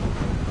know.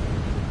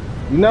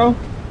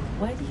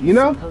 Where do you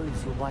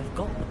suppose your wife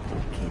got the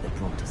key that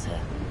brought us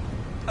here?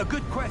 A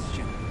good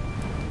question.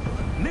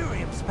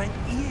 Miriam spent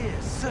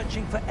years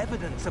searching for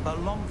evidence of a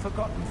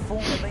long-forgotten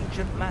form of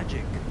ancient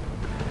magic.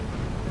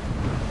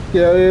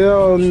 Yeah, we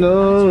all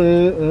know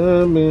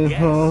it,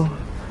 home.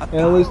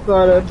 And we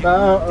started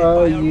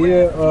about a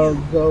year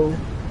ago.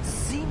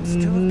 Seems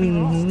to have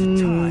been lost to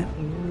time.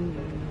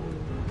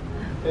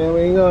 And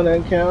we gonna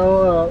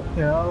count up.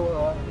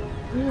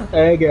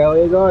 Hey girl,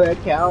 we gonna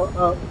count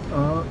up.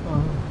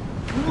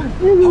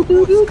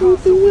 Hogwarts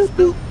Castle was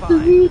built by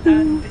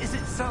and is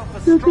itself a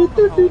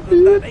stronghold of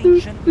that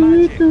ancient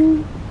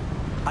magic.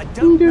 I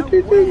don't know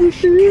where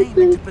she came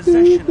into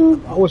possession of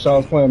the I wish I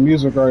was playing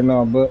music right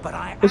now, but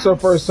it's our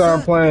first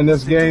time playing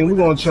this game. We're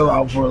gonna chill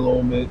out for a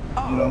little bit,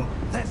 you know.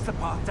 There's the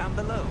path down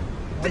below.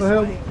 What the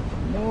hell?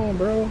 Come on,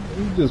 bro.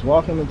 You just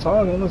walking and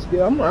talking. Let's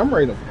get. I'm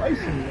ready to play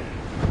some.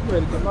 I'm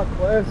ready to get my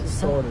classes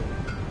started.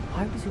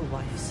 Why was your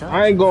wife so?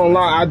 I ain't gonna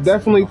lie. I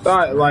definitely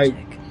thought like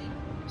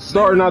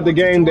starting out the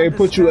game, they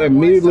put you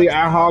immediately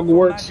at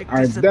Hogwarts.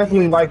 I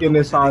definitely liking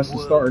this how it's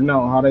starting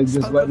out. How they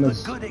just letting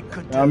us.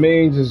 I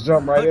mean, just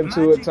jump right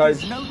into it type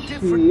shit.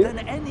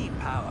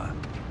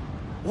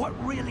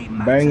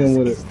 Banging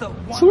with it.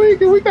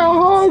 Tweaking. We got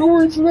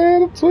Hogwarts,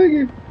 man. I'm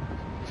tweaking.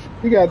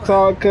 We got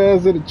Todd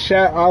Cuz in the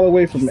chat all the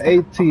way from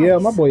ATL.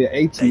 My boy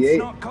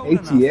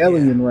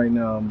ATLian right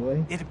now,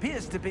 boy. It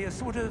appears to be a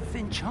sort of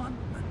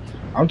enchantment.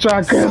 I'm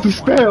trying to cast the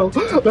spell.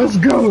 Let's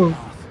go.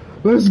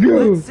 Let's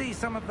go. Let's see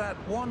some of that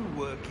one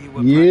work you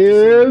were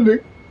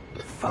practicing.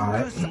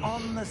 Focus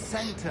on the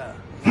center.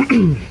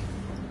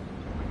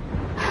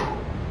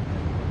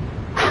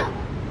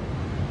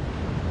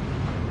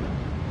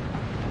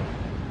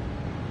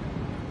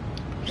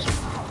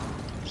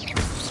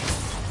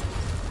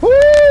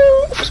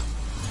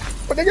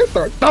 But nigga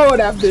start throwing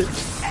that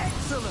bitch.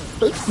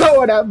 Excellent.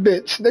 Throwing that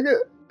bitch, nigga.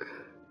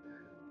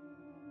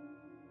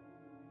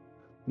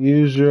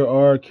 Use your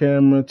R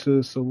camera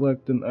to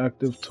select an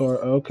active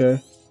target.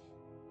 Okay.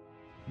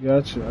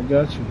 Got you. I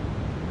got you.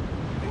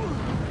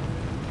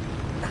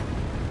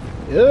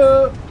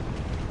 Yeah.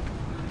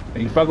 Are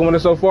you fucking with it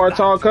so far,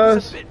 Tall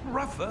Cuz? A bit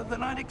rougher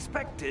than I'd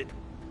expected.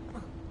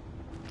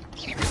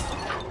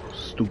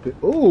 Stupid.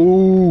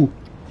 Ooh.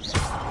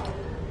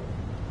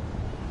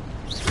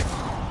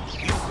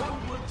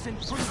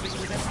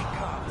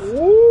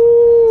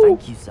 Ooh.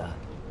 Thank you, sir.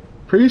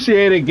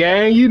 Appreciate it,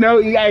 gang. You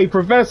know, hey,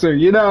 Professor,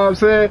 you know what I'm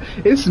saying?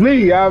 It's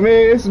me, I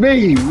mean, it's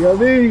me. You know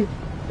what I mean?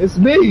 It's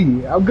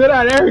me. I'm good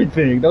at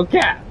everything. No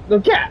cap. No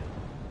cap.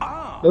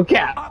 No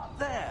cap. Up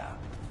there.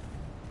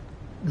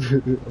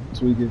 I'm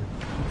tweaking.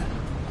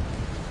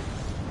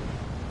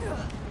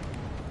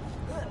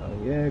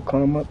 Oh, yeah,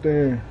 climb up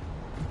there.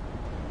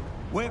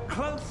 We're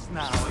close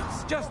now.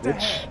 It's just Bitch.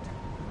 ahead.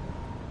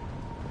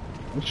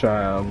 I'm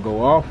trying to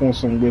go off on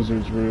some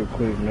wizards real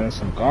quick, man.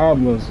 Some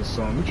goblins or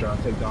something. I'm trying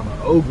to take down an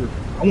ogre.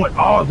 I want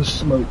all the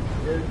smoke.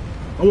 Man.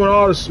 I want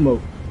all the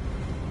smoke.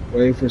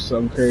 Wait for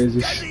something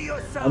crazy.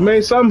 I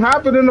mean, something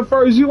happened in the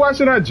first. You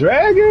watching that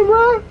dragon,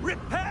 bro?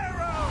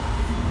 Reparo!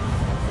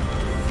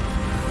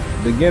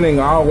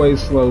 Beginning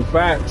always slow.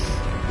 Facts.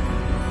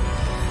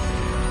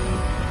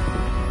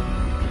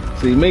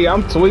 See me,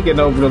 I'm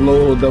tweaking over the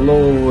little.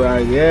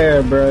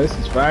 Yeah, bro. This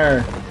is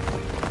fire.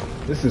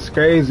 This is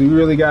crazy. We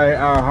really got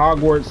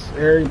Hogwarts,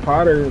 Harry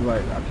Potter.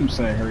 Like, I keep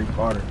saying Harry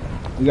Potter.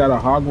 We got a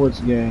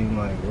Hogwarts game.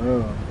 Like,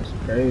 bro, it's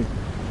crazy.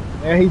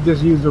 And he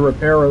just used the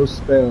Reparo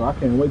spell. I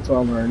can't wait till I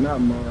learn that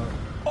mod.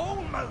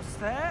 Almost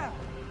there.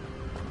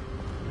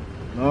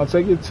 No,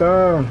 take your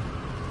time.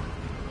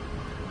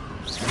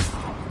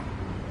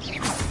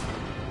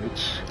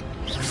 Bitch.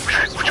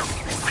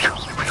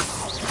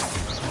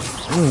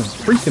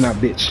 Freaking that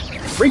bitch.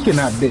 Freaking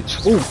that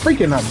bitch. Ooh,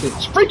 freaking that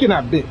bitch. Freaking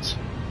that bitch.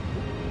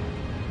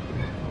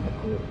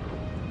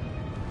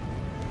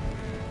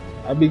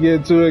 I be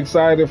getting too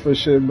excited for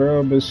shit,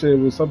 bro. But shit,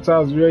 well,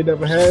 sometimes you ain't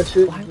never had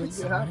shit. Why would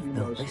someone have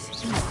built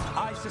this here?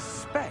 I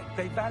suspect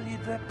they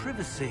valued their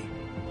privacy.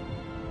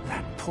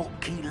 That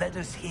portkey led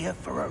us here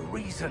for a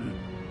reason.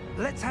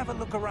 Let's have a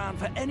look around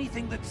for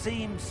anything that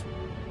seems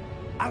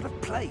out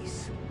of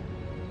place.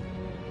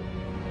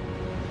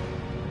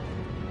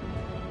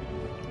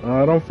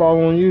 I'm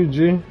following you,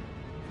 G.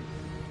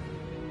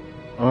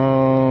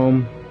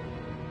 The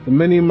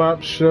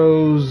mini-map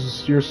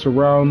shows your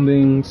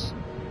surroundings.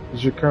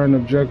 Is your current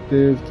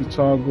objective to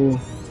toggle?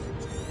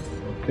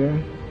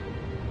 Okay.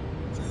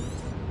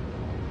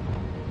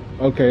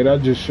 Okay,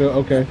 that just show.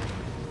 Okay.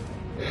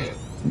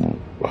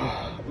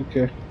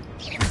 Okay.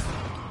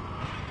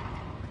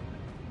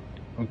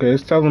 Okay,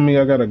 it's telling me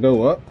I gotta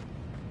go up.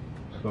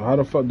 So how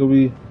the fuck do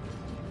we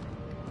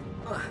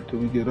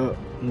get up?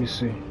 Let me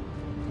see.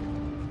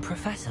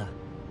 Professor,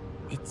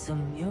 it's a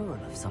mural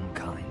of some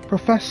kind.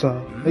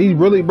 Professor, he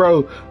really,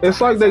 bro.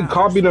 It's like they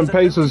copied and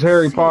pasted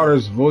Harry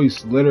Potter's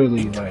voice,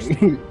 literally,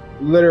 like,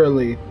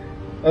 literally.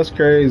 That's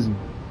crazy.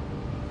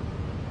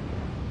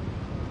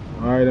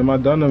 All right, am I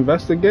done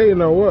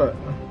investigating or what?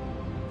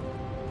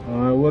 All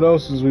right, what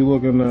else is we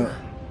looking at?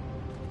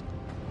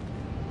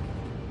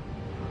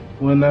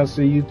 When I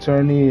see you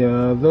turn the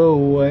other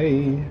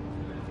way.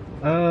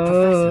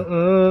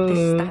 Professor,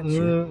 this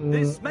statue.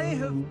 This may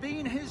have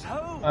been his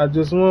home. I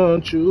just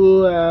want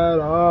you at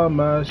all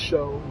my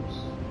shows.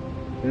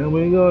 And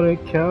we're gonna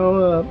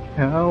count up.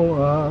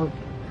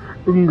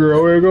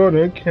 Girl, we're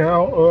gonna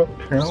count up.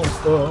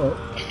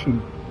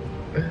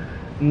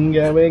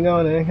 Yeah, we're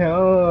gonna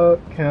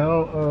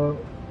count up.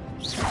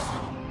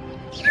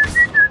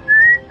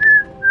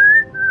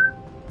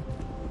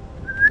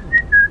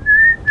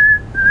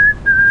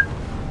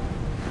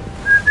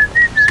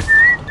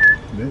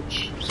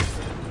 Bitch.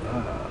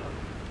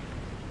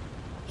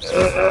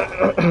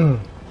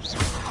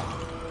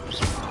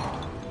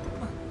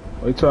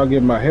 Wait till I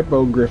get my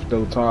hippogriff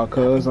though, Todd,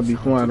 cuz I'll be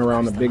flying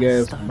around a big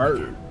ass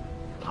bird.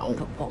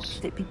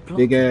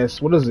 Big ass,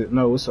 what is it?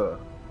 No, it's a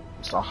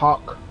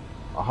hawk.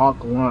 A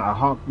hawk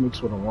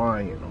mixed with a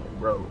lion,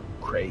 bro.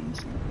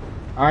 Crazy.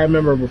 I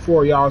remember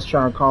before y'all was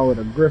trying to call it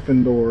a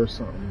Gryffindor or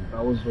something.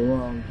 That was the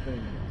wrong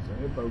thing. It's a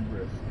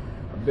hippogriff.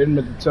 I've been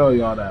meant to tell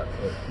y'all that,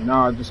 but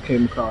now it just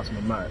came across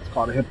my mind. It's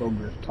called a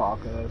hippogriff,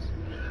 Todd, cuz.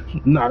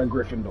 Not a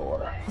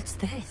Gryffindor. What's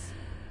this?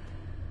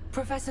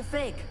 Professor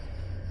Fig.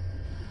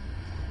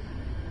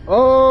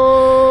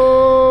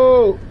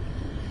 Oh!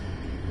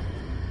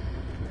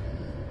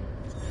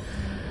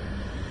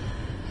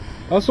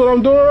 That's what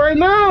I'm doing right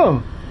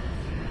now.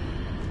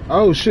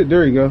 Oh shit,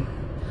 there you go.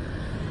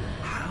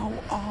 How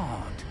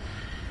odd.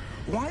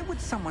 Why would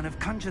someone have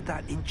conjured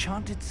that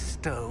enchanted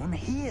stone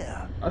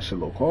here? That shit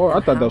look hard.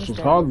 I thought this was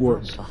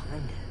Hogwarts.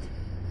 Behind it.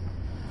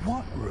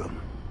 What room?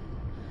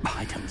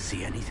 I don't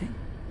see anything.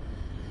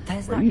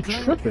 There's Are that you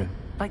glow tripping? again,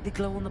 like the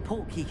glow on the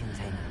portkey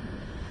container.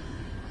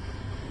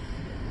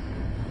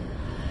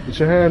 Put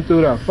your hand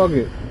through that. Fuck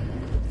it.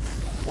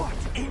 What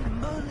in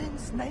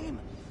Merlin's name?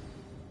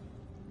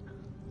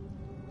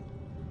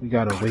 We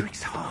gotta wake.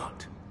 Godric's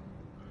heart.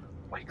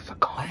 Wake the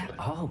Where goblin.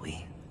 are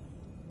we?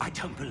 I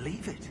don't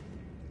believe it.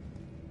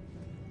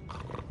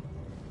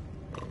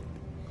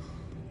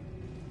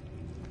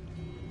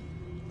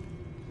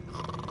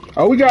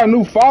 Oh, we got a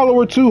new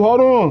follower too.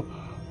 Hold on.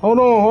 Hold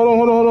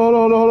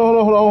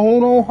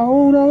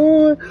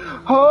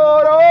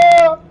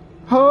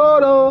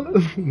on.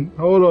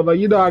 Hold on, like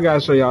you know I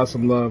gotta show y'all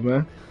some love,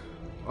 man.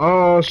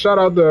 Shout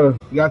out to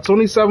you got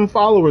 27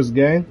 followers,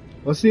 gang.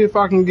 Let's see if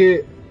I can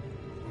get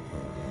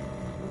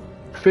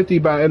 50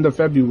 by end of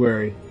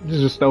February.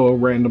 Just throw a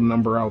random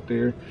number out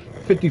there.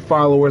 50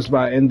 followers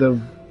by end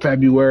of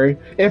February.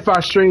 If I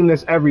stream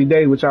this every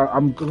day, which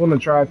I'm gonna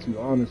try to,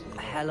 honestly.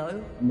 Hello?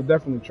 I'm gonna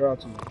definitely try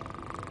to.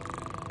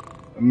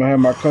 I'm gonna have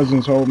my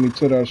cousins hold me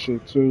to that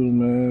shit too,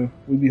 man.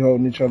 We be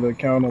holding each other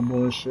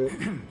accountable and shit.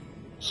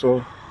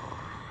 So,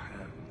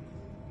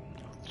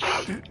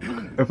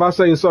 if I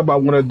say something I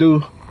wanna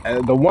do,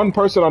 the one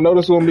person I know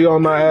that's gonna be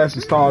on my ass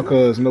is Tall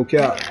Cuz, no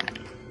cap.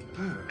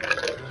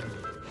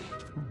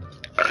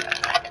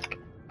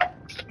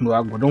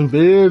 Like, where them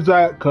vids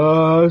at,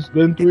 cuz?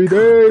 Been 3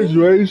 days,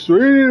 you ain't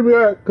streamed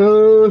yet,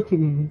 cuz.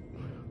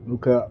 No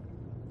cap.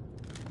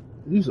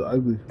 These are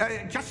ugly.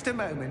 Just a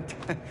moment.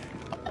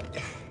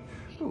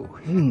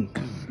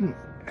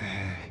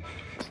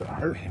 That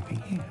hurt.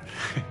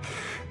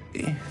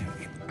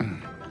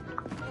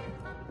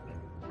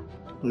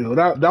 Yo,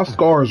 that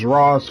scar is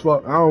raw as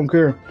fuck. I don't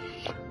care.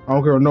 I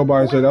don't care what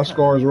nobody say. That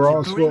scar is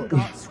raw as fuck.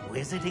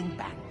 Wizarding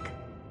Bank.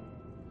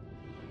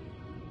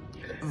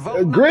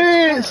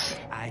 Grizz!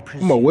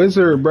 I'm a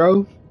wizard,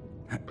 bro.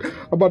 I'm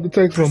about to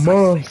text my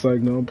mom. It's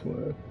like, no, I'm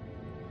playing.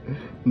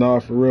 Nah,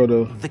 for real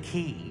though. The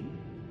key.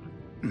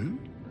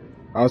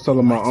 I was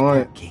telling my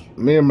aunt,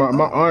 me and my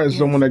aunt is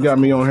the one that got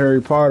me on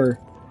Harry Potter.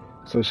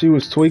 So she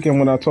was tweaking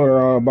when I told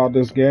her about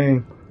this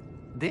game.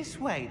 This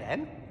way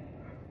then.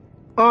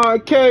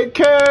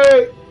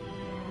 KK!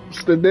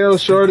 It's the Dale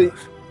Shorty.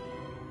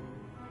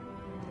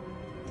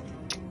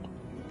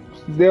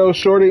 It's the Dale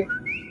Shorty.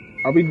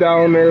 I'll be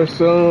down there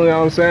soon, you know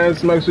what I'm saying?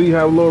 Just make sure you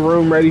have a little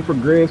room ready for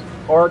Grizz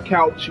or a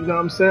couch, you know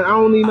what I'm saying? I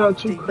don't need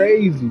nothing too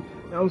crazy, you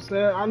know what I'm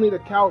saying? I need a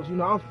couch, you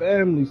know, I'm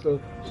family,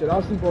 so shit,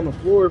 I'll sleep on the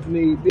floor if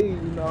need be, you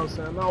know what I'm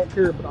saying? I don't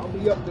care, but I'll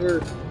be up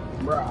there,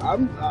 bro. I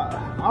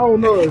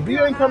don't know, if he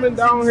ain't coming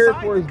down here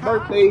for his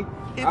birthday,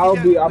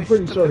 I'm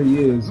pretty sure he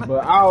is,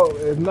 but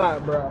if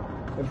not, bro,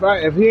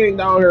 if he ain't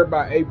down here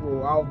by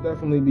April, I'll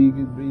definitely be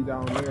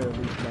down there at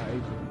least by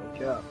April, no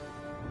cap.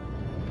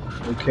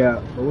 No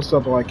cap. But what's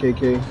up,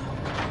 KK?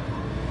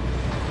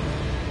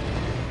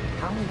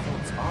 How many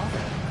votes are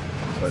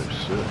there? Like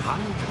shit.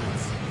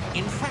 Hundreds.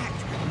 In fact,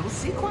 you'll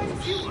see quite a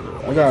few.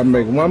 I gotta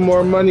make one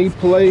more money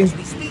play.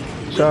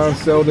 Try to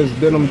sell this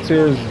Denim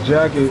Tears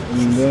jacket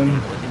and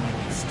then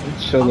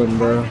chilling,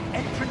 bro.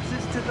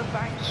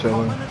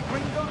 Chilling.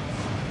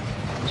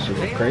 Shit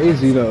is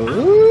crazy though.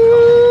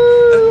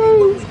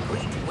 Ooh.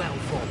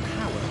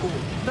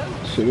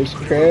 Shit is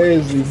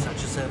crazy.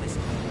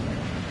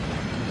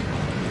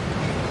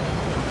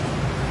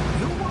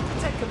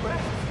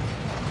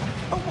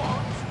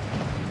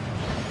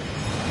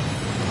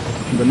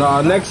 But no,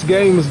 our next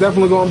game is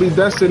definitely gonna be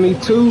Destiny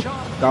 2.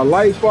 Got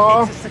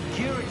Lightfall.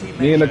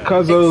 Me and the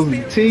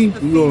cousins T,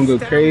 we gonna go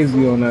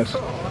crazy on that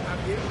shit.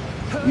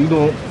 You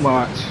gonna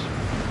watch.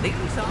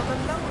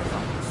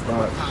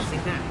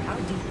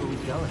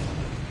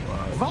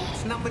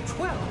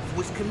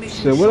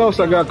 Shit, what else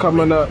I got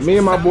coming up? Me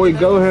and my boy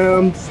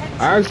Goham.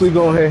 I actually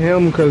gonna hit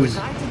him because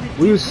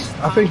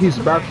I think he's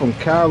back from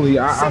Cali.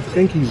 I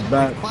think he's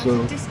back,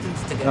 so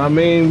I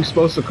mean we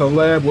supposed to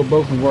collab with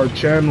both of our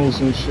channels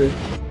and shit.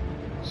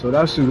 So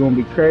that shit's gonna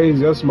be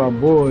crazy. That's my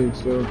boy.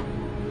 So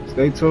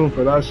stay tuned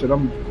for that shit. You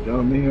know what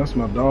I mean? That's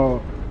my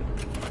dog.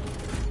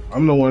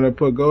 I'm the one that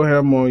put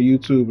Goham on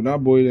YouTube, and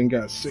that boy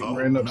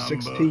ran up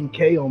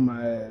 16K on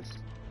my ass.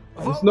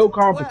 There's no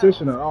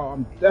competition at all.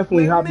 I'm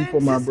definitely happy for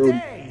my bro.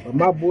 But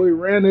my boy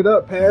ran it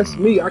up past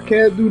me. I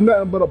can't do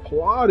nothing but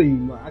applaud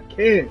him. Like, I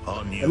can't.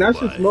 And that's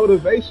just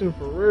motivation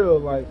for real.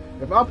 Like,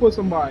 if I put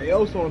somebody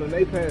else on and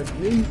they pass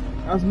me,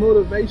 that's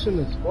motivation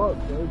as fuck,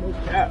 bro. No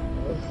cap,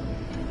 bro.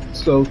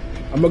 So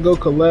I'm gonna go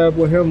collab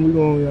with him. We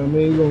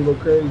gonna go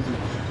crazy.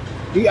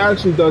 He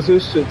actually does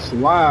his shits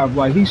live.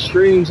 Like, he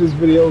streams his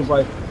videos.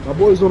 Like, my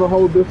boy's on a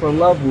whole different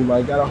level.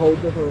 Like, got a whole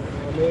different, you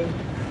know what I mean?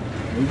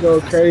 We go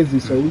crazy,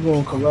 so we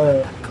gonna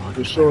collab.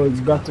 For sure, it's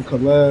got to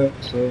collab,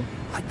 so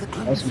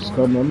that's what's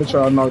coming. I'm gonna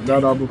try to knock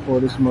that out before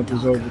this month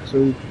is over,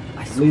 too.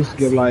 At least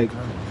get, like,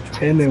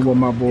 10 in with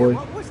my boy.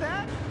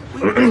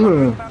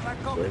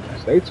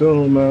 Stay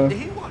tuned, man.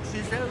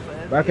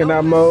 Back in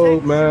that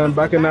mode, man.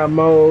 Back in that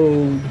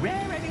mode.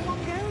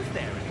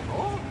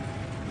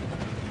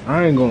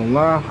 I ain't gonna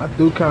lie, I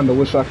do kind of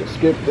wish I could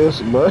skip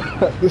this, but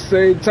at the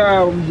same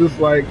time, I'm just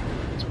like,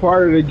 it's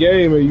part of the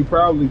game, and you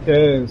probably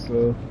can,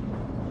 so,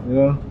 you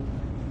know.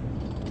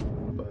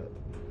 But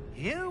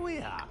here we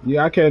are.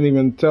 Yeah, I can't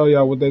even tell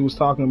y'all what they was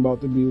talking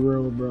about, to be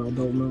real, bro. I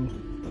don't know.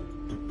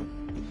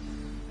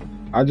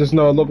 I just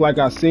know it looked like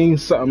I seen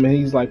something, and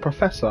he's like,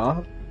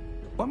 Professor.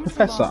 When was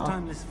the last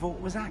time this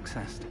vault was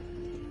accessed?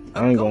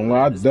 I ain't gonna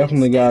lie, I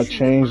definitely gotta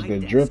change the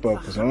drip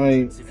up, cause I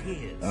ain't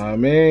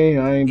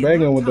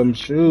banging with them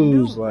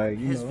shoes, like,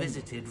 you know,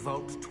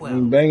 I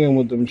ain't banging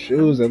with them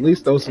shoes, at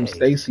least throw some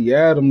Stacey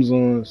Adams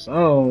on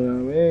song, you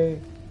know what I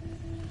mean?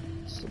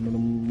 Some of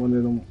them, one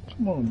of them,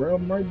 come on bro,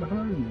 I'm right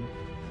behind you.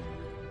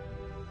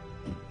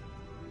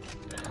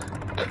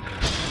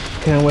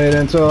 Can't wait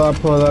until I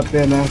pull up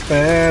in a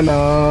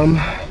Phantom.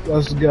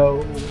 Let's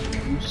go.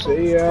 You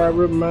say I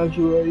remind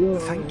you of your.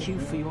 Thank you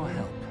for your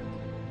help.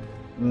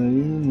 You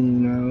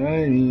know I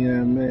ain't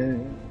that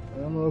man.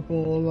 I'm a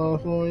fool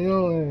off on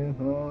your head,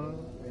 huh?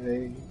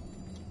 Hey.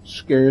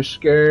 Scared.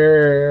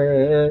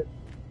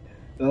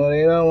 No,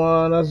 they don't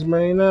want us to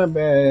bring that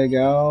bag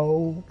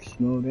out.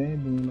 No, they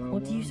do not.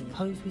 What do you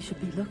suppose we should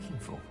be looking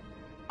for?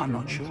 I'm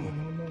not sure.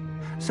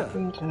 So,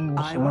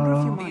 I wonder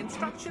if you might.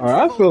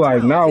 Alright, I feel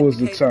like now is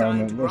the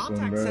time to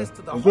listen,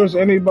 bro. If there's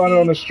anybody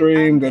on the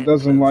stream that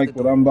doesn't like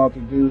what I'm about to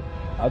do,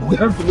 I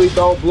definitely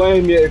don't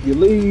blame you if you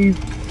leave.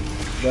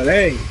 But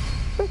hey,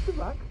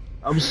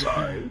 I'm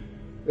sorry.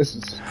 This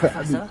is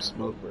I need to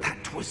smoke, bro.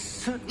 That was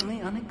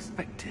certainly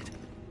unexpected.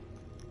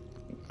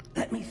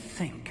 Let me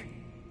think.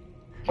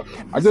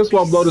 I just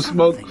want to blow the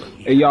smoke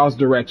in y'all's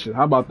direction.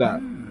 How about that?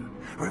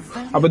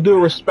 I'm gonna do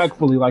it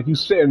respectfully, like you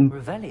sitting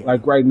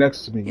like right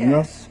next to me, you know?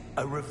 Yes,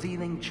 a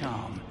revealing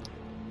charm.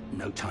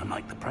 No time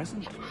like the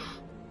present.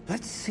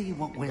 Let's see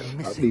what we're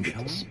missing,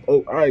 shall we?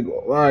 Oh, I ain't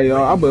gonna lie,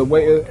 y'all. I've been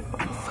waiting.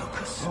 And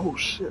focus. Oh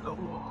shit, hold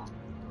on.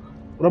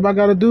 What am I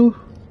gotta do?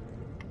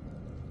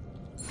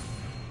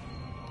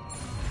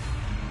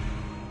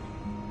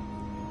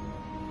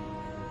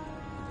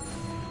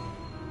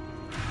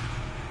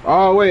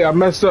 Oh wait, I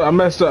messed up.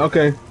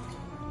 Okay.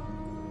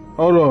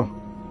 Hold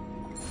on.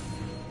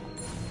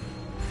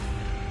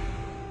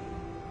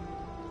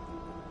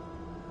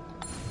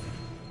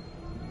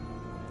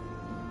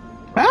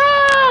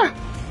 Ah!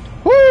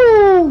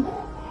 Woo!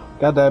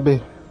 Got that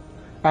bit.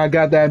 I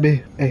got that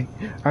bit. Hey,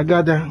 I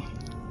got that.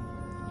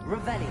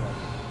 Revelio.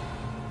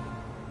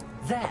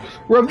 There.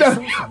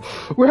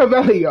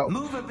 Revelio.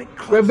 Move a bit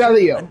closer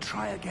Revelio. and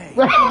try again.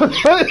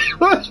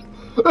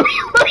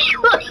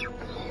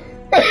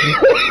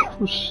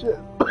 Oh shit.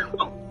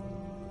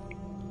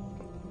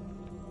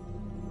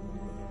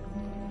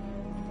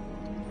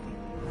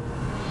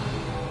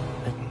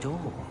 A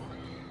door.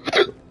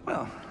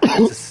 Well,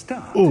 it's a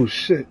start. Oh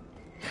shit.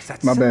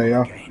 My bad,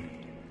 y'all.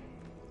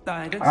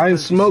 I ain't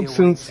smoked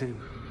since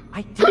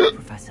I do,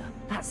 Professor.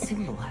 That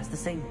symbol has the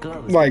same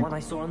glow as like the one I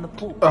saw on the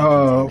port.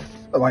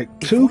 like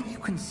If 2. what you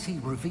can see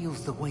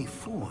reveals the way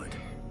forward,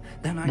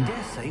 then I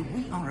dare say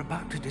we are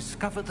about to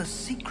discover the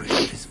secret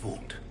of this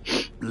vault.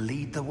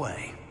 Lead the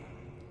way.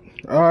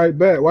 Alright,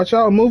 bet. Watch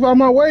out. Move out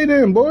my way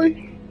then,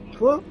 boy.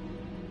 Fuck.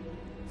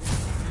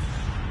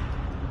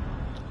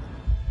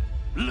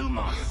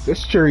 Lumos.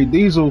 This Cherry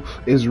Diesel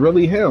is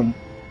really him.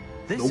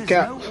 This No is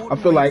cap. no I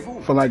feel like,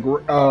 ordinary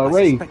vault.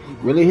 Ray. suspect we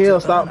Really will here. need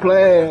to Stop earn our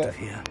way out playing. of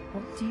here.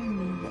 What do you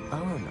mean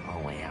earn our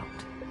way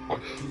out?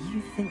 Do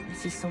you think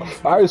this is some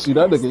sort I of didn't see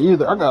that test? nigga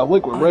either. I got a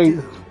liquid I Ray.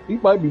 do. He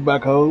might be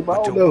back home. I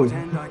But don't to know. what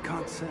end, I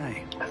can't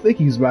say. I think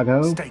he's back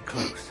home. Stay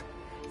close.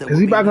 There Is will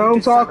he be back no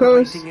home,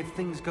 Talkers? decelerating if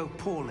things go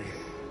poorly.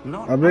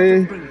 Not I out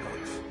mean- of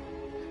Gringotts.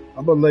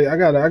 I'm late. I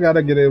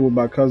gotta get in with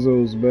my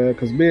cousins, man.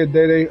 Cause me and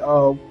Day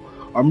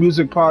our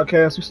music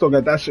podcast, we still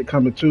got that shit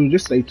coming too.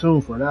 Just stay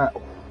tuned for that.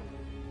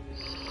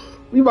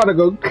 We about to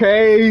go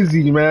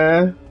crazy,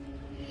 man.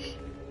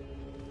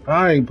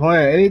 I ain't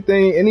playing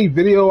anything, any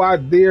video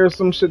idea or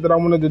some shit that I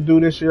wanted to do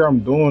this year. I'm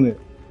doing it.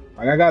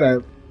 Like I got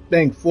a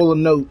thing full of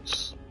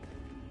notes.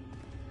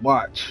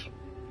 Watch.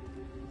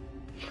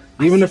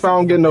 Even if I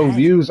don't get no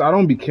views, I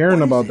don't be caring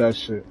What is about it? that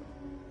shit.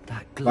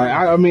 That Like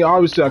I mean,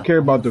 obviously I care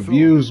about the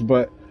views,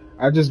 but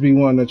I just be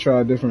wanting to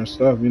try different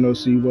stuff, you know,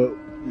 see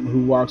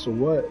who walks with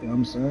what, you know what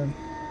I'm saying?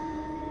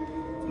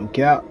 No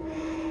cap.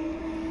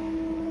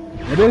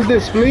 What is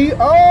this, flea?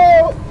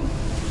 Oh!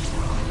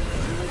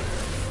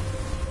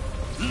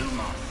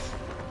 Lumos!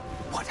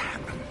 What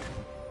happened?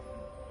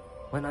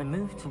 When I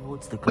moved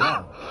towards the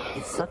glow,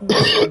 it suddenly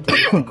seemed as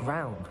if the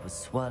ground was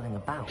swirling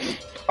about.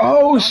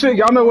 Oh shit,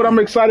 y'all know what I'm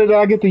excited that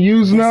I get to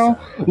use now?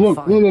 Look.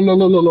 I ain't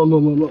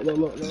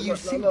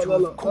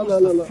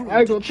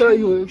gonna tell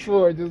you what it's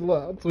for, just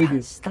look, I'm tweaking.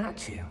 That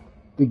statue.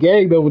 The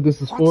gang know what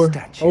this is for.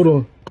 statue? Hold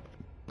on.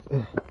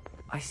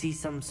 I see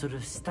some sort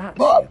of statue,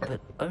 Fuck.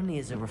 but only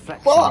as a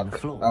reflection on the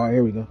Fuck! floor. Alright,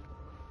 here we go.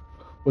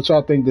 What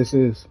y'all think this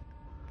is?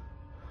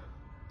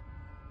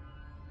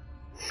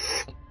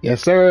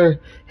 Yes, sir.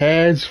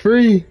 Hands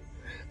free.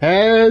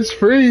 Hands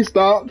free.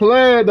 Stop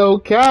playing. No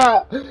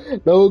cap.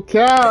 No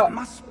There cap.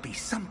 must be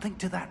something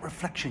to that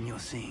reflection you're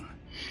seeing.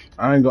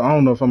 I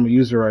don't know if I'm gonna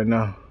use it right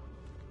now.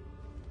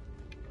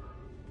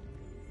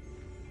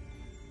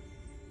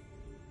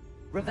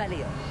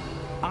 Revelio.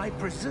 I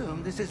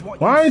presume this is what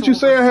Why didn't you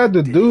say I had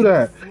to do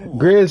that?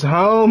 Grizz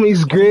homies,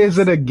 Grizz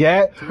of the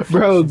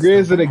bro,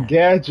 Grizz of the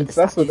gadgets.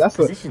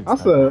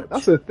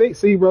 That's a thing.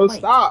 See, bro,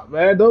 stop,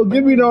 man. Don't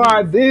give me no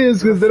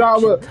ideas, cause then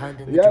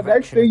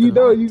next thing you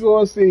know, you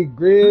gonna see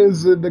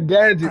Grizz of the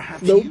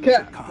gadgets. No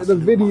cap in the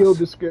video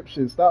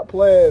description. Stop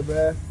playing,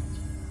 man.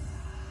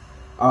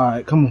 All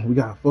right, come on, we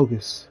gotta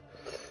focus.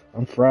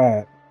 I'm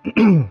fried.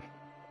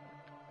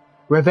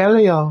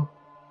 Revelio.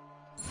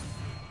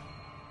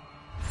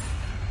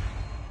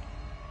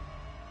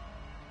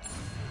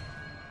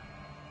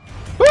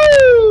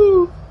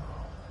 Woo!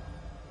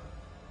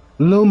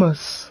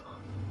 Lumos.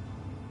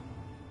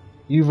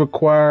 You've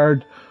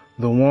acquired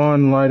the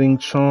wand lighting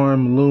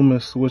charm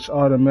Loomis, which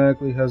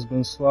automatically has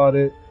been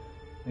slotted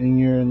in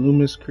your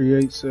Loomis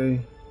creates a.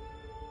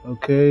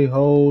 Okay,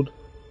 hold.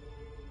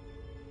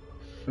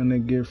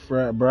 Finna get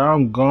frat, bro.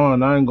 I'm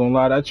gone. I ain't gonna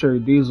lie. That cherry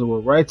diesel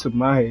went right to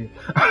my head.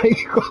 I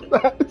ain't gonna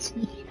lie to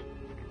you.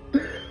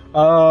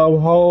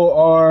 Hold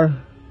R.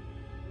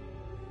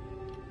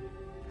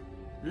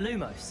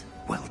 Lumos.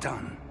 Well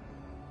done.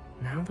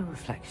 Now the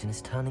reflection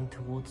is turning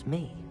towards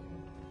me.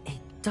 It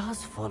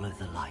does follow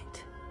the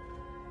light.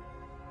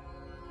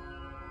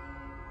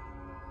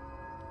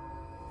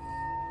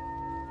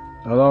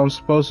 That's all I'm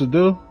supposed to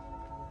do?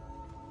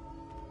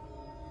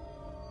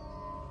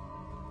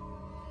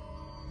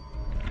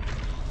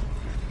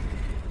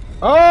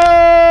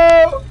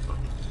 Oh!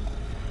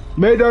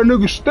 Made that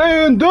nigga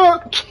stand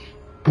up.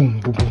 Boom,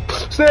 boom, boom.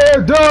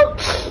 Stand up.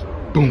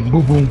 Boom,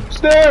 boom, boom.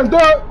 Stand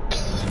up.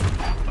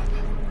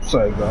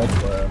 Sorry, bro. I'm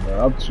fried,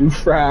 bro. I'm too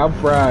fried. I'm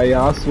fried,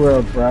 y'all. I swear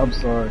I'm fried. I'm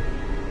sorry.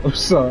 I'm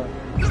sorry.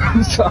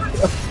 I'm sorry.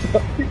 I'm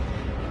sorry.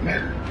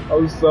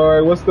 I'm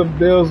sorry. What's them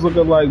deals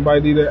looking like,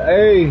 Bitey?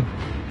 Hey.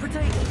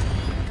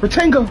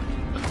 Pretango.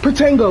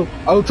 Pretango.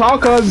 Oh,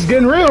 talk cuz it's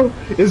getting real.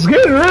 It's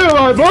getting real,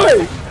 my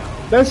boy.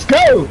 Let's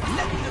go.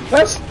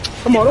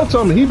 Come on, don't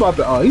tell me he about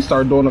to, he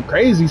started doing the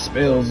crazy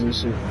spells and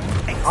shit.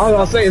 All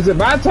I'll say, is it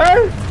my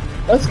turn?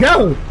 Let's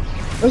go.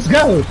 Let's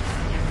go.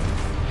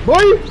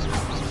 Boy,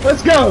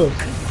 let's go.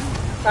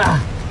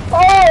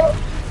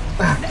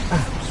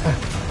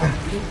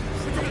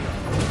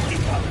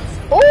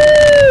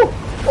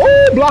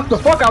 Oh, block the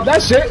fuck out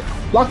that shit.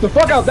 Block the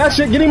fuck out that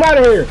shit. Get him out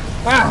of here.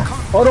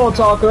 Hold on,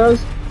 talk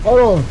cuz. Hold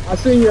on. I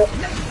seen your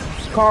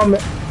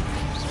comment.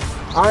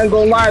 I ain't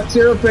gonna lie,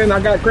 Terrapin,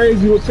 I got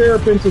crazy with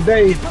Terrapin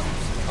today.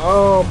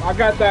 I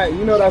got that,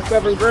 you know, that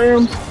 7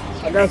 grams?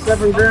 I got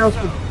 7 grams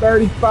for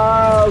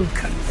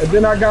 35, and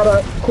then I got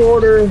a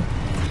quarter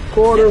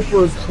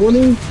for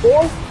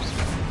 24?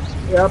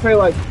 Yeah, I paid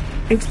like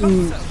 50,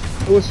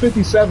 it was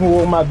 57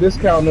 with my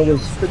discount, and it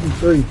was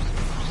 53.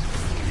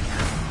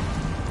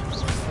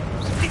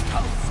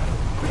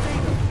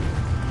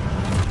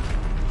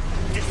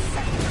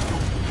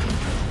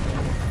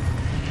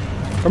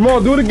 Come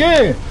on, do it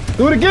again!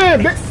 Do it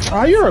again, bitch!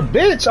 Oh, you're a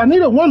bitch! I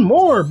needed one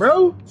more,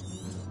 bro!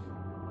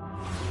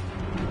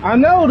 I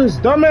know this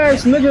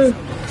dumbass nigga.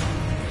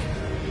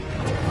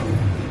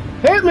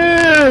 Hit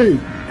me!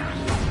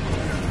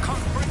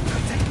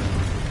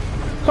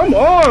 Come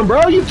on,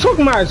 bro. You took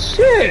my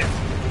shit.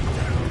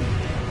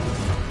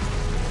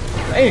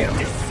 Damn.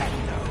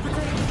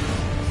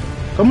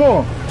 Come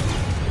on,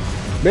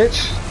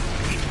 bitch.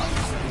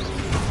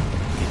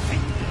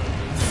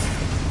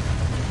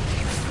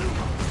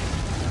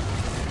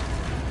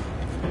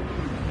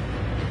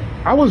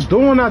 I was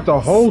doing that the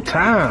whole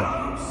time.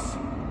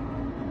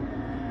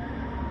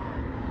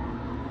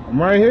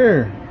 I'm right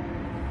here.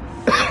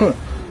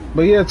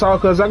 But yeah,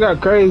 talk, cause I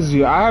got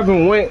crazy. I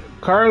haven't went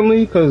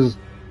currently, cause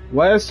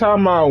last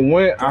time I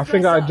went, I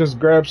think I just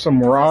grabbed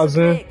some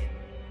rosin,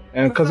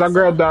 and cause I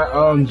grabbed that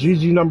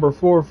GG number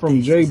 4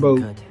 from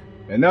J-Boat,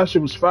 and that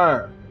shit was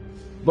fire.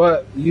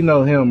 But you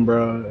know him,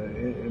 bro.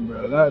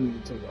 Bro, that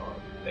need to take all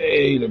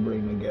day to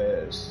bring the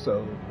gas.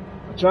 So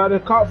I tried to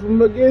cop from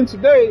him again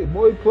today.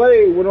 Boy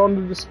played, went on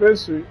the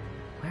dispensary.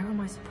 Where am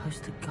I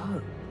supposed to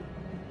go?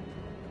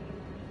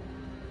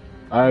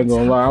 I ain't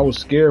gonna lie, I was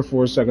scared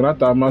for a second. I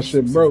thought my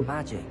shit broke.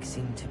 Magic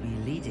seemed to be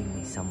leading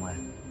me somewhere.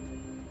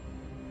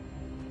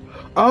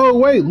 Oh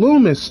wait,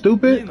 Loomis,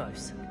 stupid.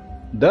 Lumos.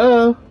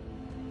 Duh.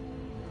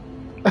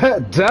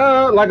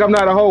 Duh. Like I'm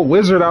not a whole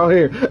wizard out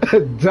here.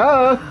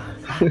 Duh.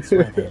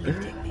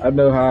 I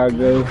know how it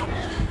goes.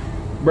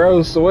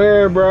 Bro,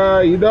 swear,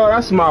 bro. You know,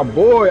 that's my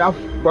boy.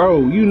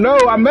 Bro, you know,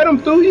 I met him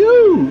through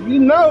you. You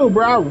know,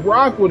 bro, I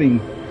rock with him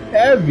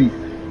heavy.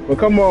 But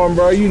come on,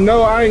 bro. You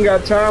know I ain't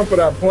got time for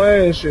that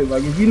playing shit.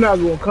 Like, if you're not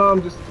gonna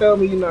come, just tell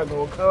me you're not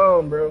gonna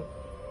come, bro.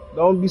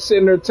 Don't be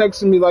sitting there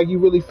texting me like you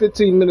really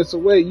 15 minutes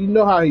away. You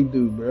know how he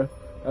do, bro.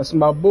 That's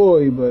my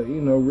boy, but, you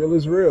know, real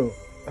is real.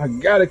 I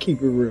gotta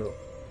keep it real.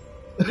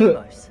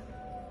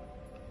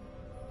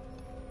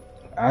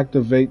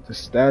 Activate the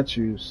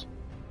statues.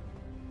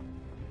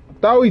 I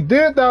thought we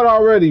did that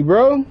already,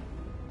 bro.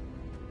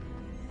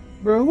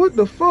 Bro, what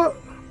the fuck?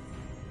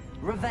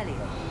 Revelio.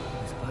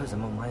 I suppose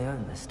I'm on my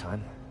own this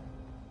time.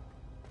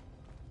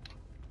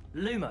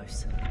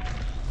 Lumos.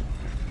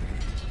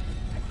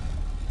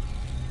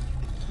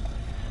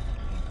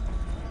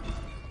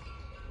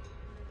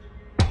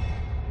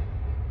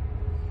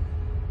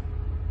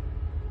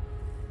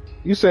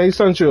 You say he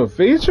sent you a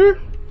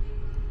feature?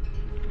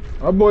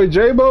 Our boy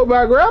J-Boat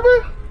back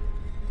rapping?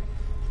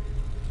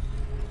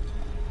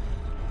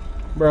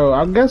 Bro,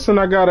 I'm guessing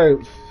I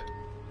gotta...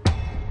 I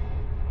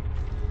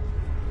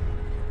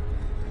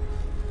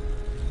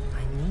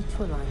need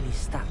to align these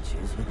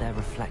statues with their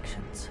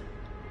reflections.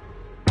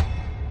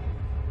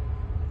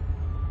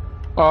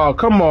 Oh,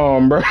 come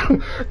on, bro.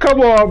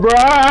 Come on, bro.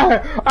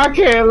 I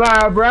can't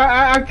lie, bro.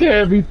 I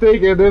can't be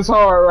thinking this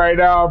hard right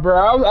now,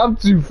 bro. I'm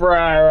too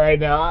fried right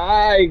now.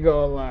 I ain't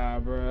gonna lie,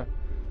 bro.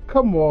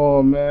 come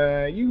on,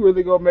 man. You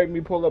really gonna make me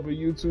pull up a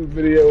YouTube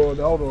video?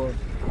 Hold on.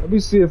 Let me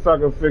see if I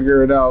can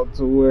figure it out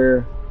to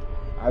where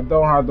I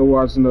don't have to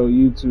watch no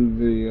YouTube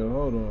video.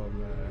 Hold on,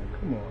 man.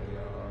 Come on,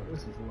 y'all.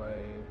 This is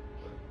lame.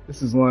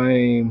 This is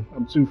lame.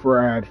 I'm too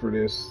fried for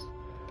this.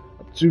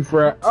 I'm too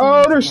fried.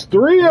 Oh, there's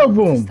 3 of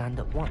them. Stand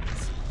at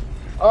once.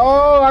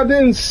 Oh, I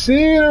didn't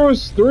see there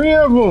was 3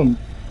 of them.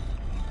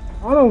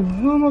 How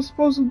am I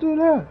supposed to do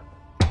that?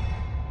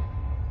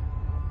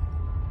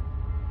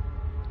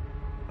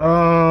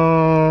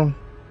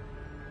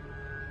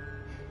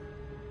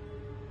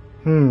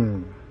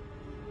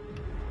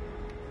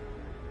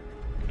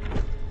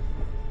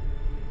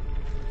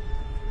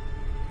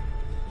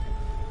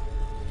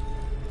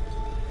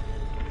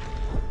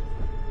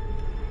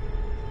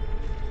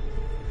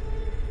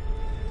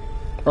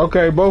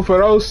 Okay, both of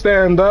those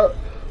stand up.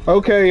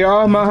 Okay,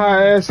 y'all, my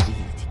high ass. To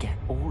get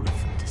all of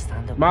them to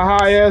stand up. My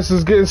high ass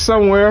is getting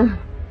somewhere.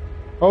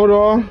 Hold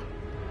on.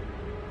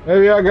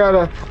 Maybe I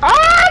gotta. Oh, I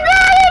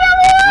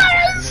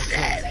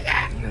got it!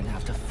 I'm gonna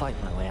have to fight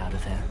my way out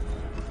of here.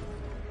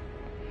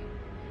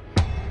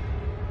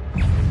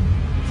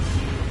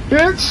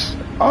 Bitch!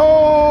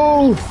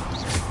 Oh!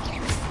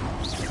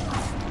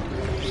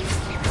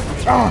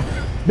 Ah!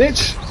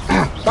 Bitch!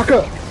 Ah! Back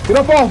up! Get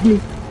up off me!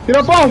 Get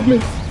up off me!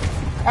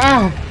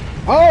 Ah!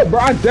 Oh, bro,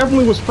 I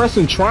definitely was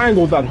pressing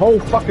triangle that whole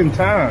fucking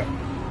time.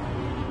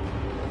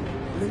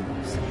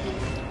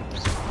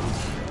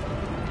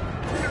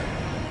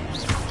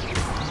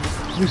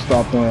 You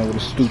stop playing with a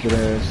stupid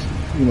ass.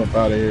 Get him up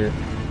out of here.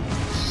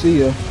 See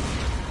ya.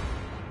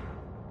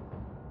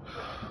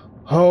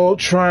 Hold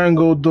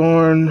triangle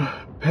Dorn.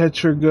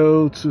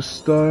 Petrigo to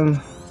stun.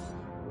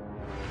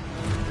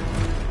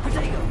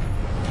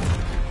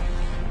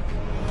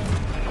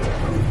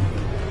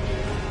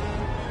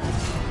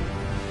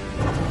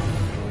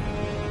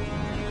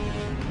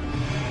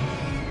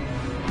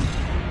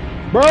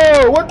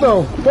 Bro, what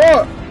the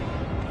fuck?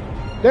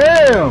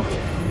 Damn.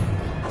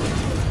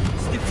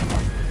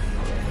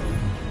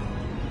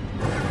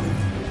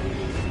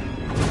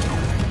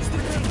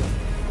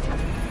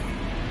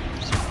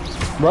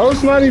 Bro,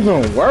 it's not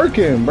even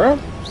working, bro.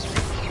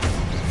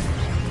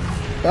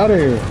 Out of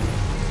here.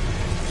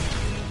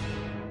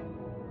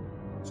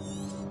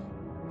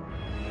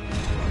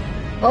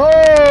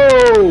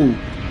 Oh!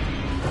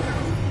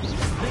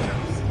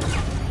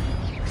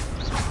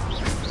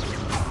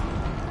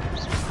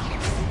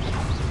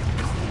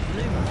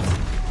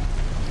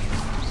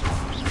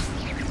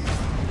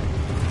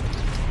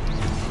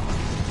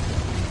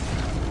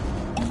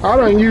 I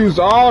done used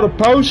all the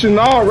potion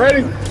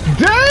already.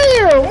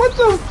 Damn! What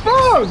the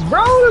fuck,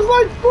 bro? There's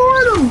like 4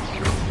 of them.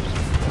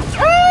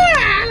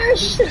 Ah,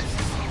 shit.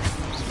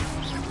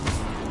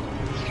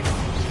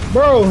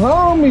 Bro,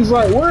 homie's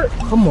like, where?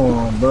 Come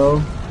on,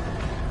 bro.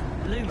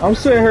 I'm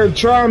sitting here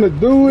trying to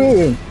do it,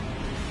 and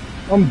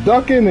I'm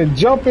ducking and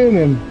jumping,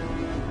 and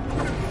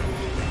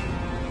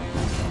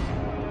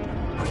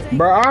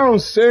bro, I don't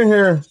sit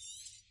here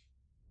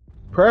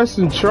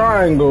pressing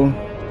triangle.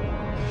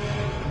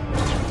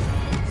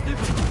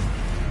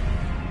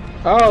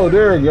 Oh,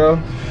 there we go.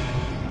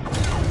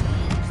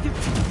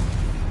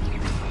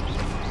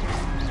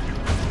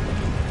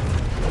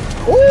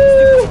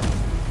 Ooh!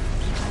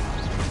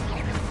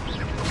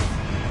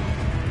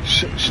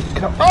 Shit,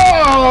 come.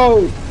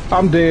 Oh!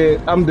 I'm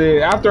dead. I'm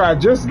dead. After I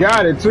just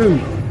got it, too.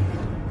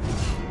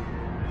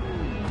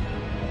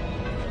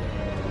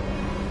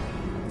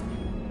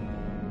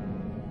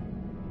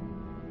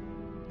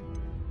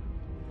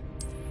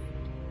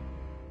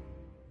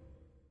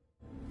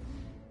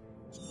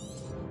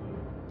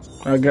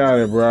 I got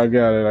it, bro. I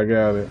got it. I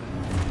got it.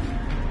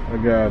 I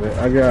got it.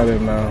 I got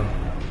it now.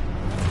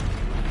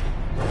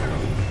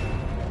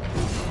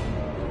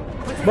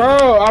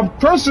 Bro, I'm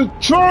pressing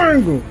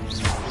triangle.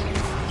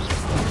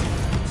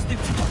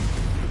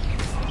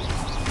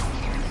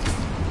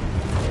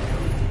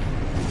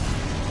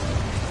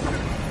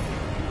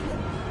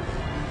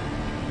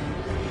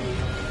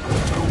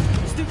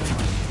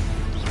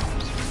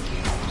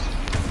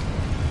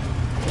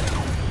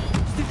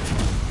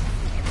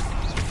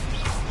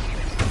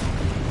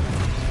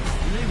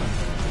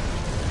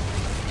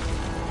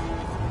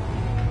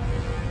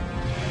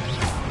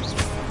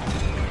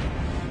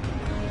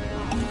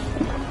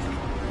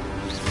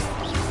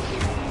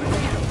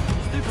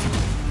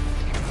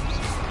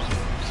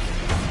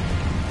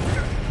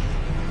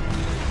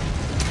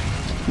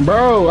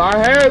 Bro, I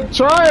had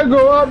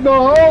triangle up the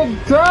whole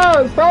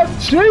time. Stop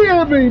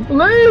cheating me,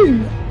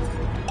 please.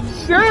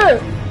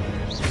 Shit.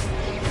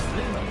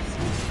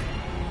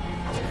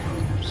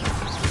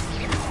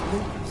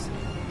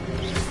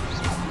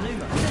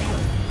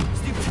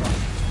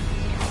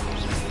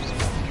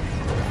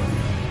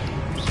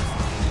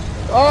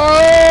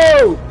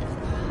 Oh!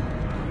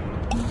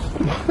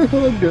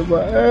 Look at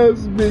my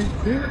ass beat.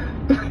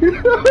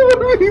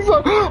 He's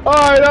like,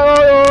 alright,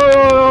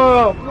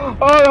 no.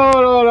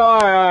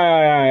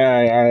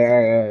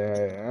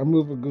 I'm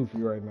moving goofy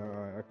right now.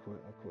 Alright, I quit.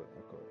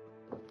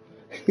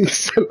 He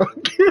said,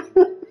 okay.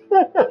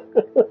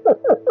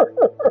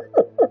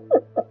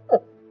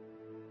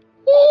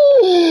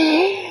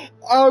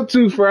 I'm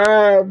too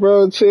fried,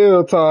 bro.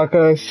 Chill, talk,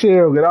 cuz.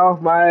 Chill. Get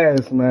off my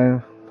ass,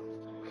 man.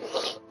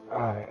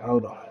 Alright,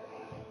 hold on.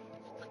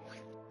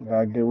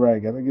 Gotta get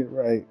right. Gotta get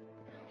right.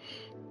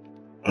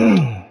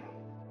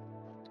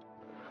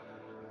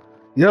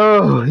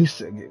 Yo, he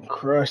said getting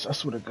crushed. I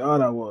swear to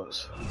God I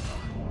was.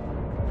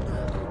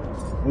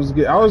 I was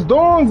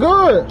doing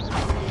good.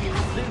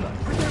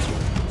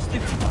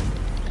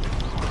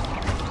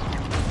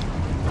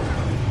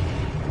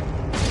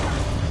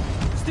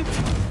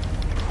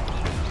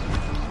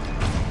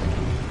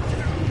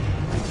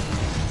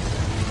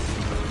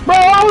 Bro,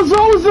 I was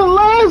the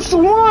last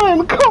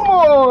one. Come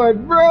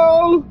on,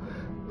 bro.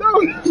 That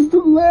was the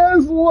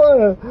last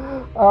one.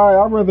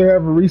 Alright, I'd rather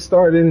have a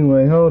restart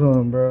anyway. Hold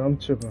on, bro. I'm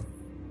tripping.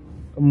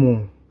 Come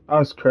on.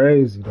 That's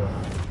crazy, though.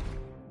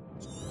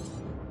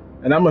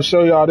 And I'm going to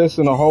show y'all this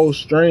in a whole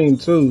stream,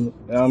 too. You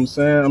know what I'm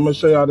saying? I'm going to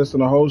show y'all this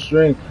in a whole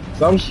stream.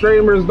 Some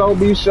streamers don't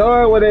be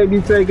showing when they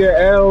be taking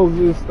L's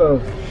and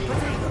stuff.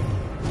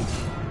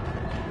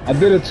 I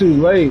did it too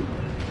late.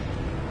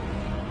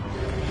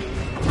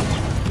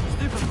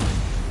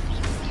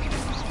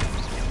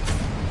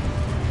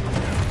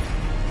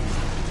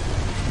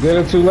 Did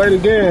it too late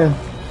again.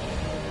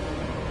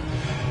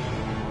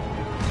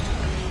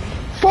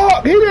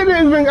 Fuck! I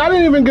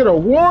didn't even get a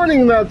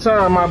warning that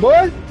time, my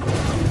boy.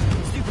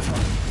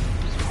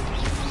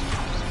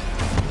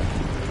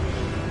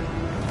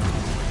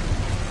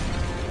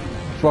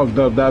 Fucked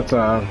up that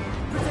time.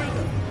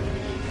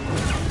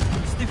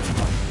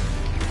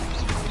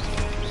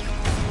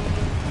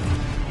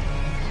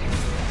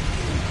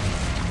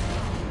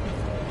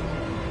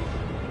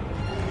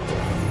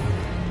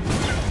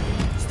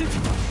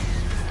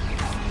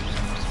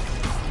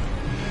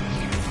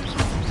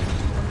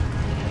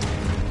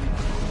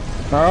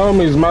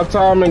 Homies, my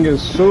timing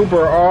is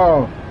super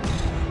off.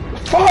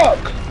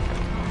 Fuck!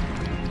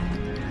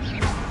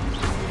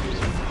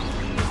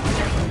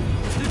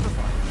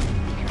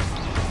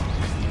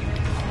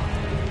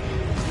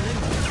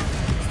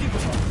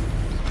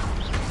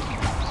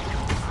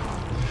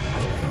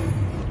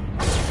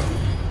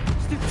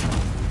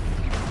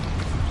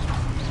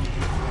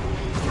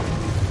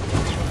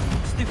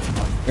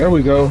 There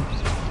we go.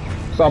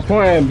 Stop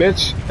playing,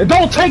 bitch. It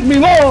don't take me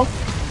long.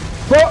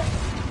 Fuck.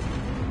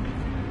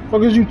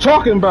 What is you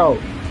talking about?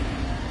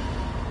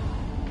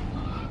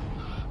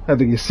 Had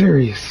to get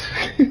serious.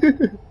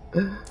 You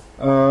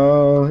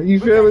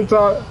feel me,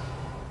 talk?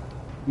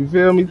 You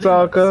feel me,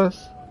 talk, cuz?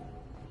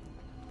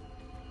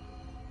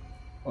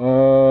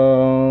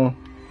 Oh,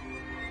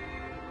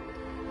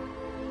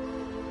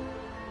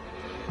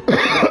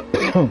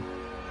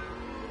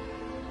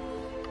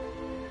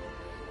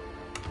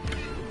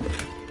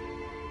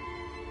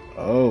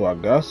 I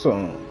got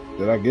some.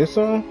 Did I get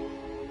some?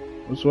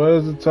 Which way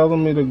is it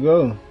telling me to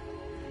go?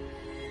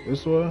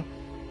 This way?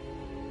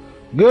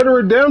 Good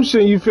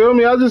redemption, you feel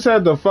me? I just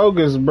had to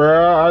focus,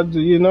 bro.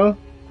 You know?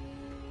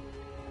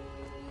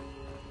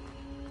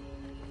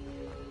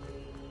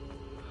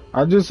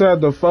 I just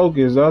had to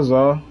focus, that's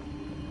all.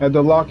 Had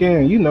to lock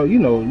in. You know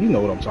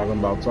what I'm talking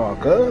about, talk,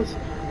 cuz.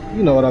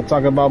 You know what I'm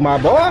talking about, my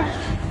boy.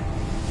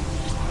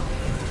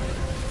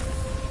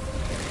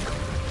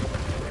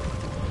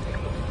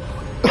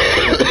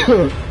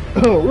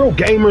 Real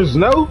gamers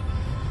know.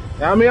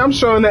 I mean, I'm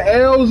showing the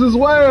L's as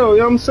well. You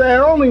know what I'm saying?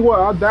 Only what?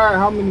 I died.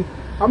 How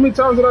many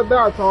times did I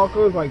die,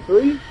 Talkers? Like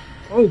 3?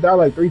 I only died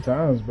like 3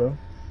 times, bro.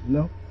 You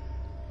know?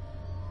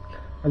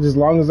 As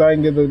long as I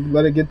can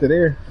let it get to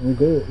there, I'm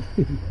good.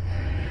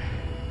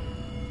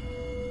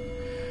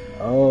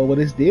 Oh, what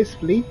is this,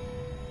 please?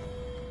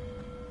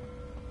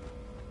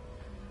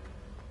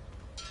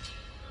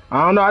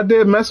 I don't know. I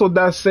did mess with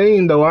that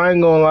scene, though. I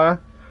ain't gonna lie.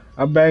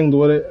 I banged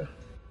with it.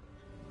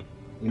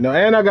 You know,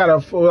 and I got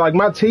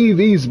my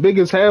TV's big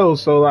as hell,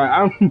 so like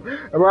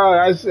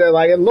I said,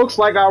 like it looks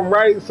like I'm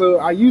right, so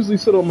I usually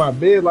sit on my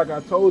bed, like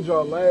I told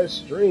y'all last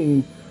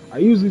stream. I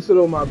usually sit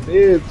on my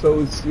bed, so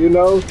it's, you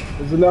know,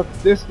 there's enough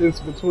distance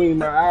between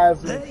my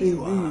eyes and the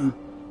TV.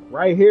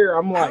 Right here,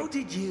 I'm like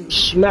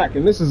smack,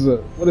 and this is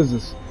what is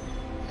this?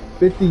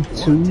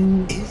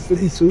 52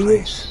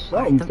 inch?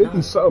 Something,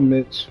 50 something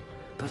inch.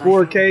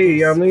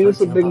 4K, I mean, it's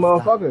a big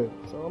motherfucker,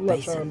 so I'm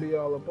not trying to be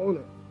all up on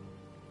it.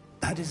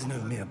 That is no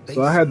mere base.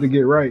 So I had to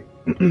get right.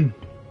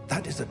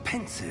 That is a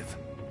pensive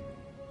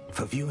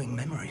for viewing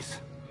memories.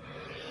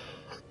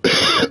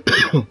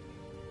 I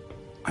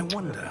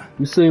wonder.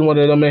 You seen one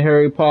of them in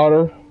Harry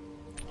Potter?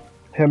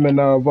 Him and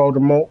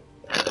Voldemort.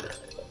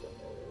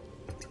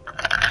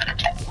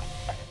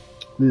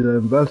 Need to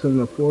invest in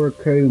a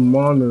 4K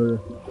monitor.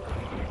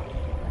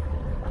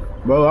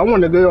 Bro, I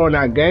want to get on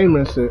that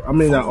gaming shit. I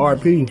mean that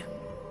RP.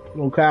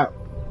 No cap.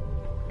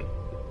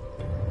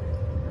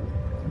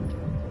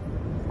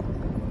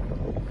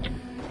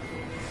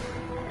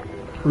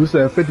 You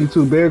said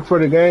 52 big for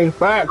the game,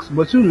 facts,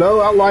 but you know,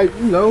 I like,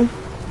 you know,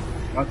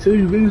 my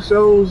TV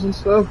shows and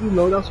stuff, you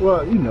know, that's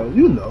what, you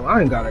know,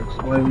 I ain't gotta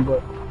explain,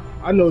 but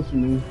I know what you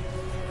mean.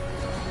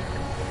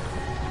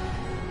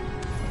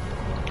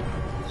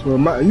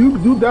 So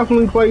you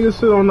definitely play your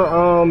shit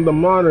on the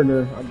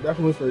monitor. I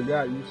definitely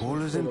forgot you.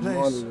 All is in the place.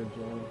 monitor,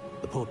 John.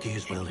 The portkey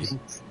is well hidden.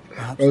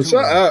 Perhaps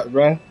Shut up,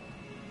 bro.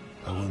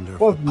 I wonder if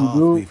Fuck the you, path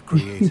dude. we've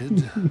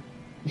created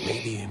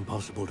May be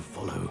impossible to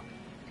follow.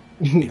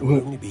 It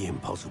will only be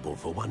impossible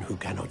for one who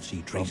cannot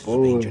see traces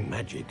of ancient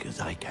magic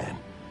as I can.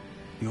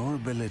 Your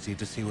ability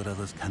to see what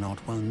others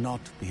cannot will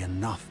not be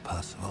enough,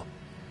 Percival.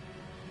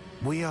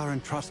 We are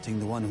entrusting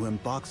the one who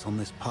embarks on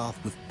this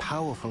path with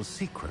powerful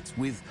secrets,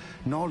 with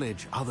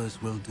knowledge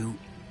others will do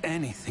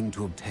anything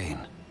to obtain.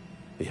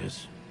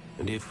 Yes,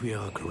 and if we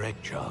are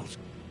correct, Charles,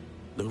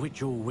 the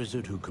witch or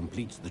wizard who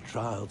completes the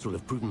trials will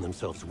have proven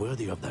themselves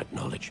worthy of that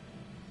knowledge,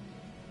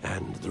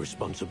 and the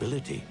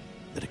responsibility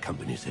that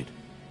accompanies it.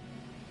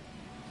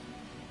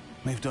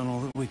 We've done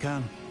all that we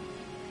can.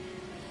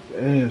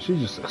 Damn, she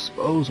just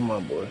exposed my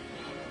boy.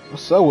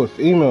 What's up with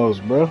females,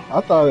 bro?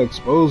 I thought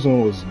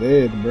exposing was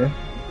dead, bro.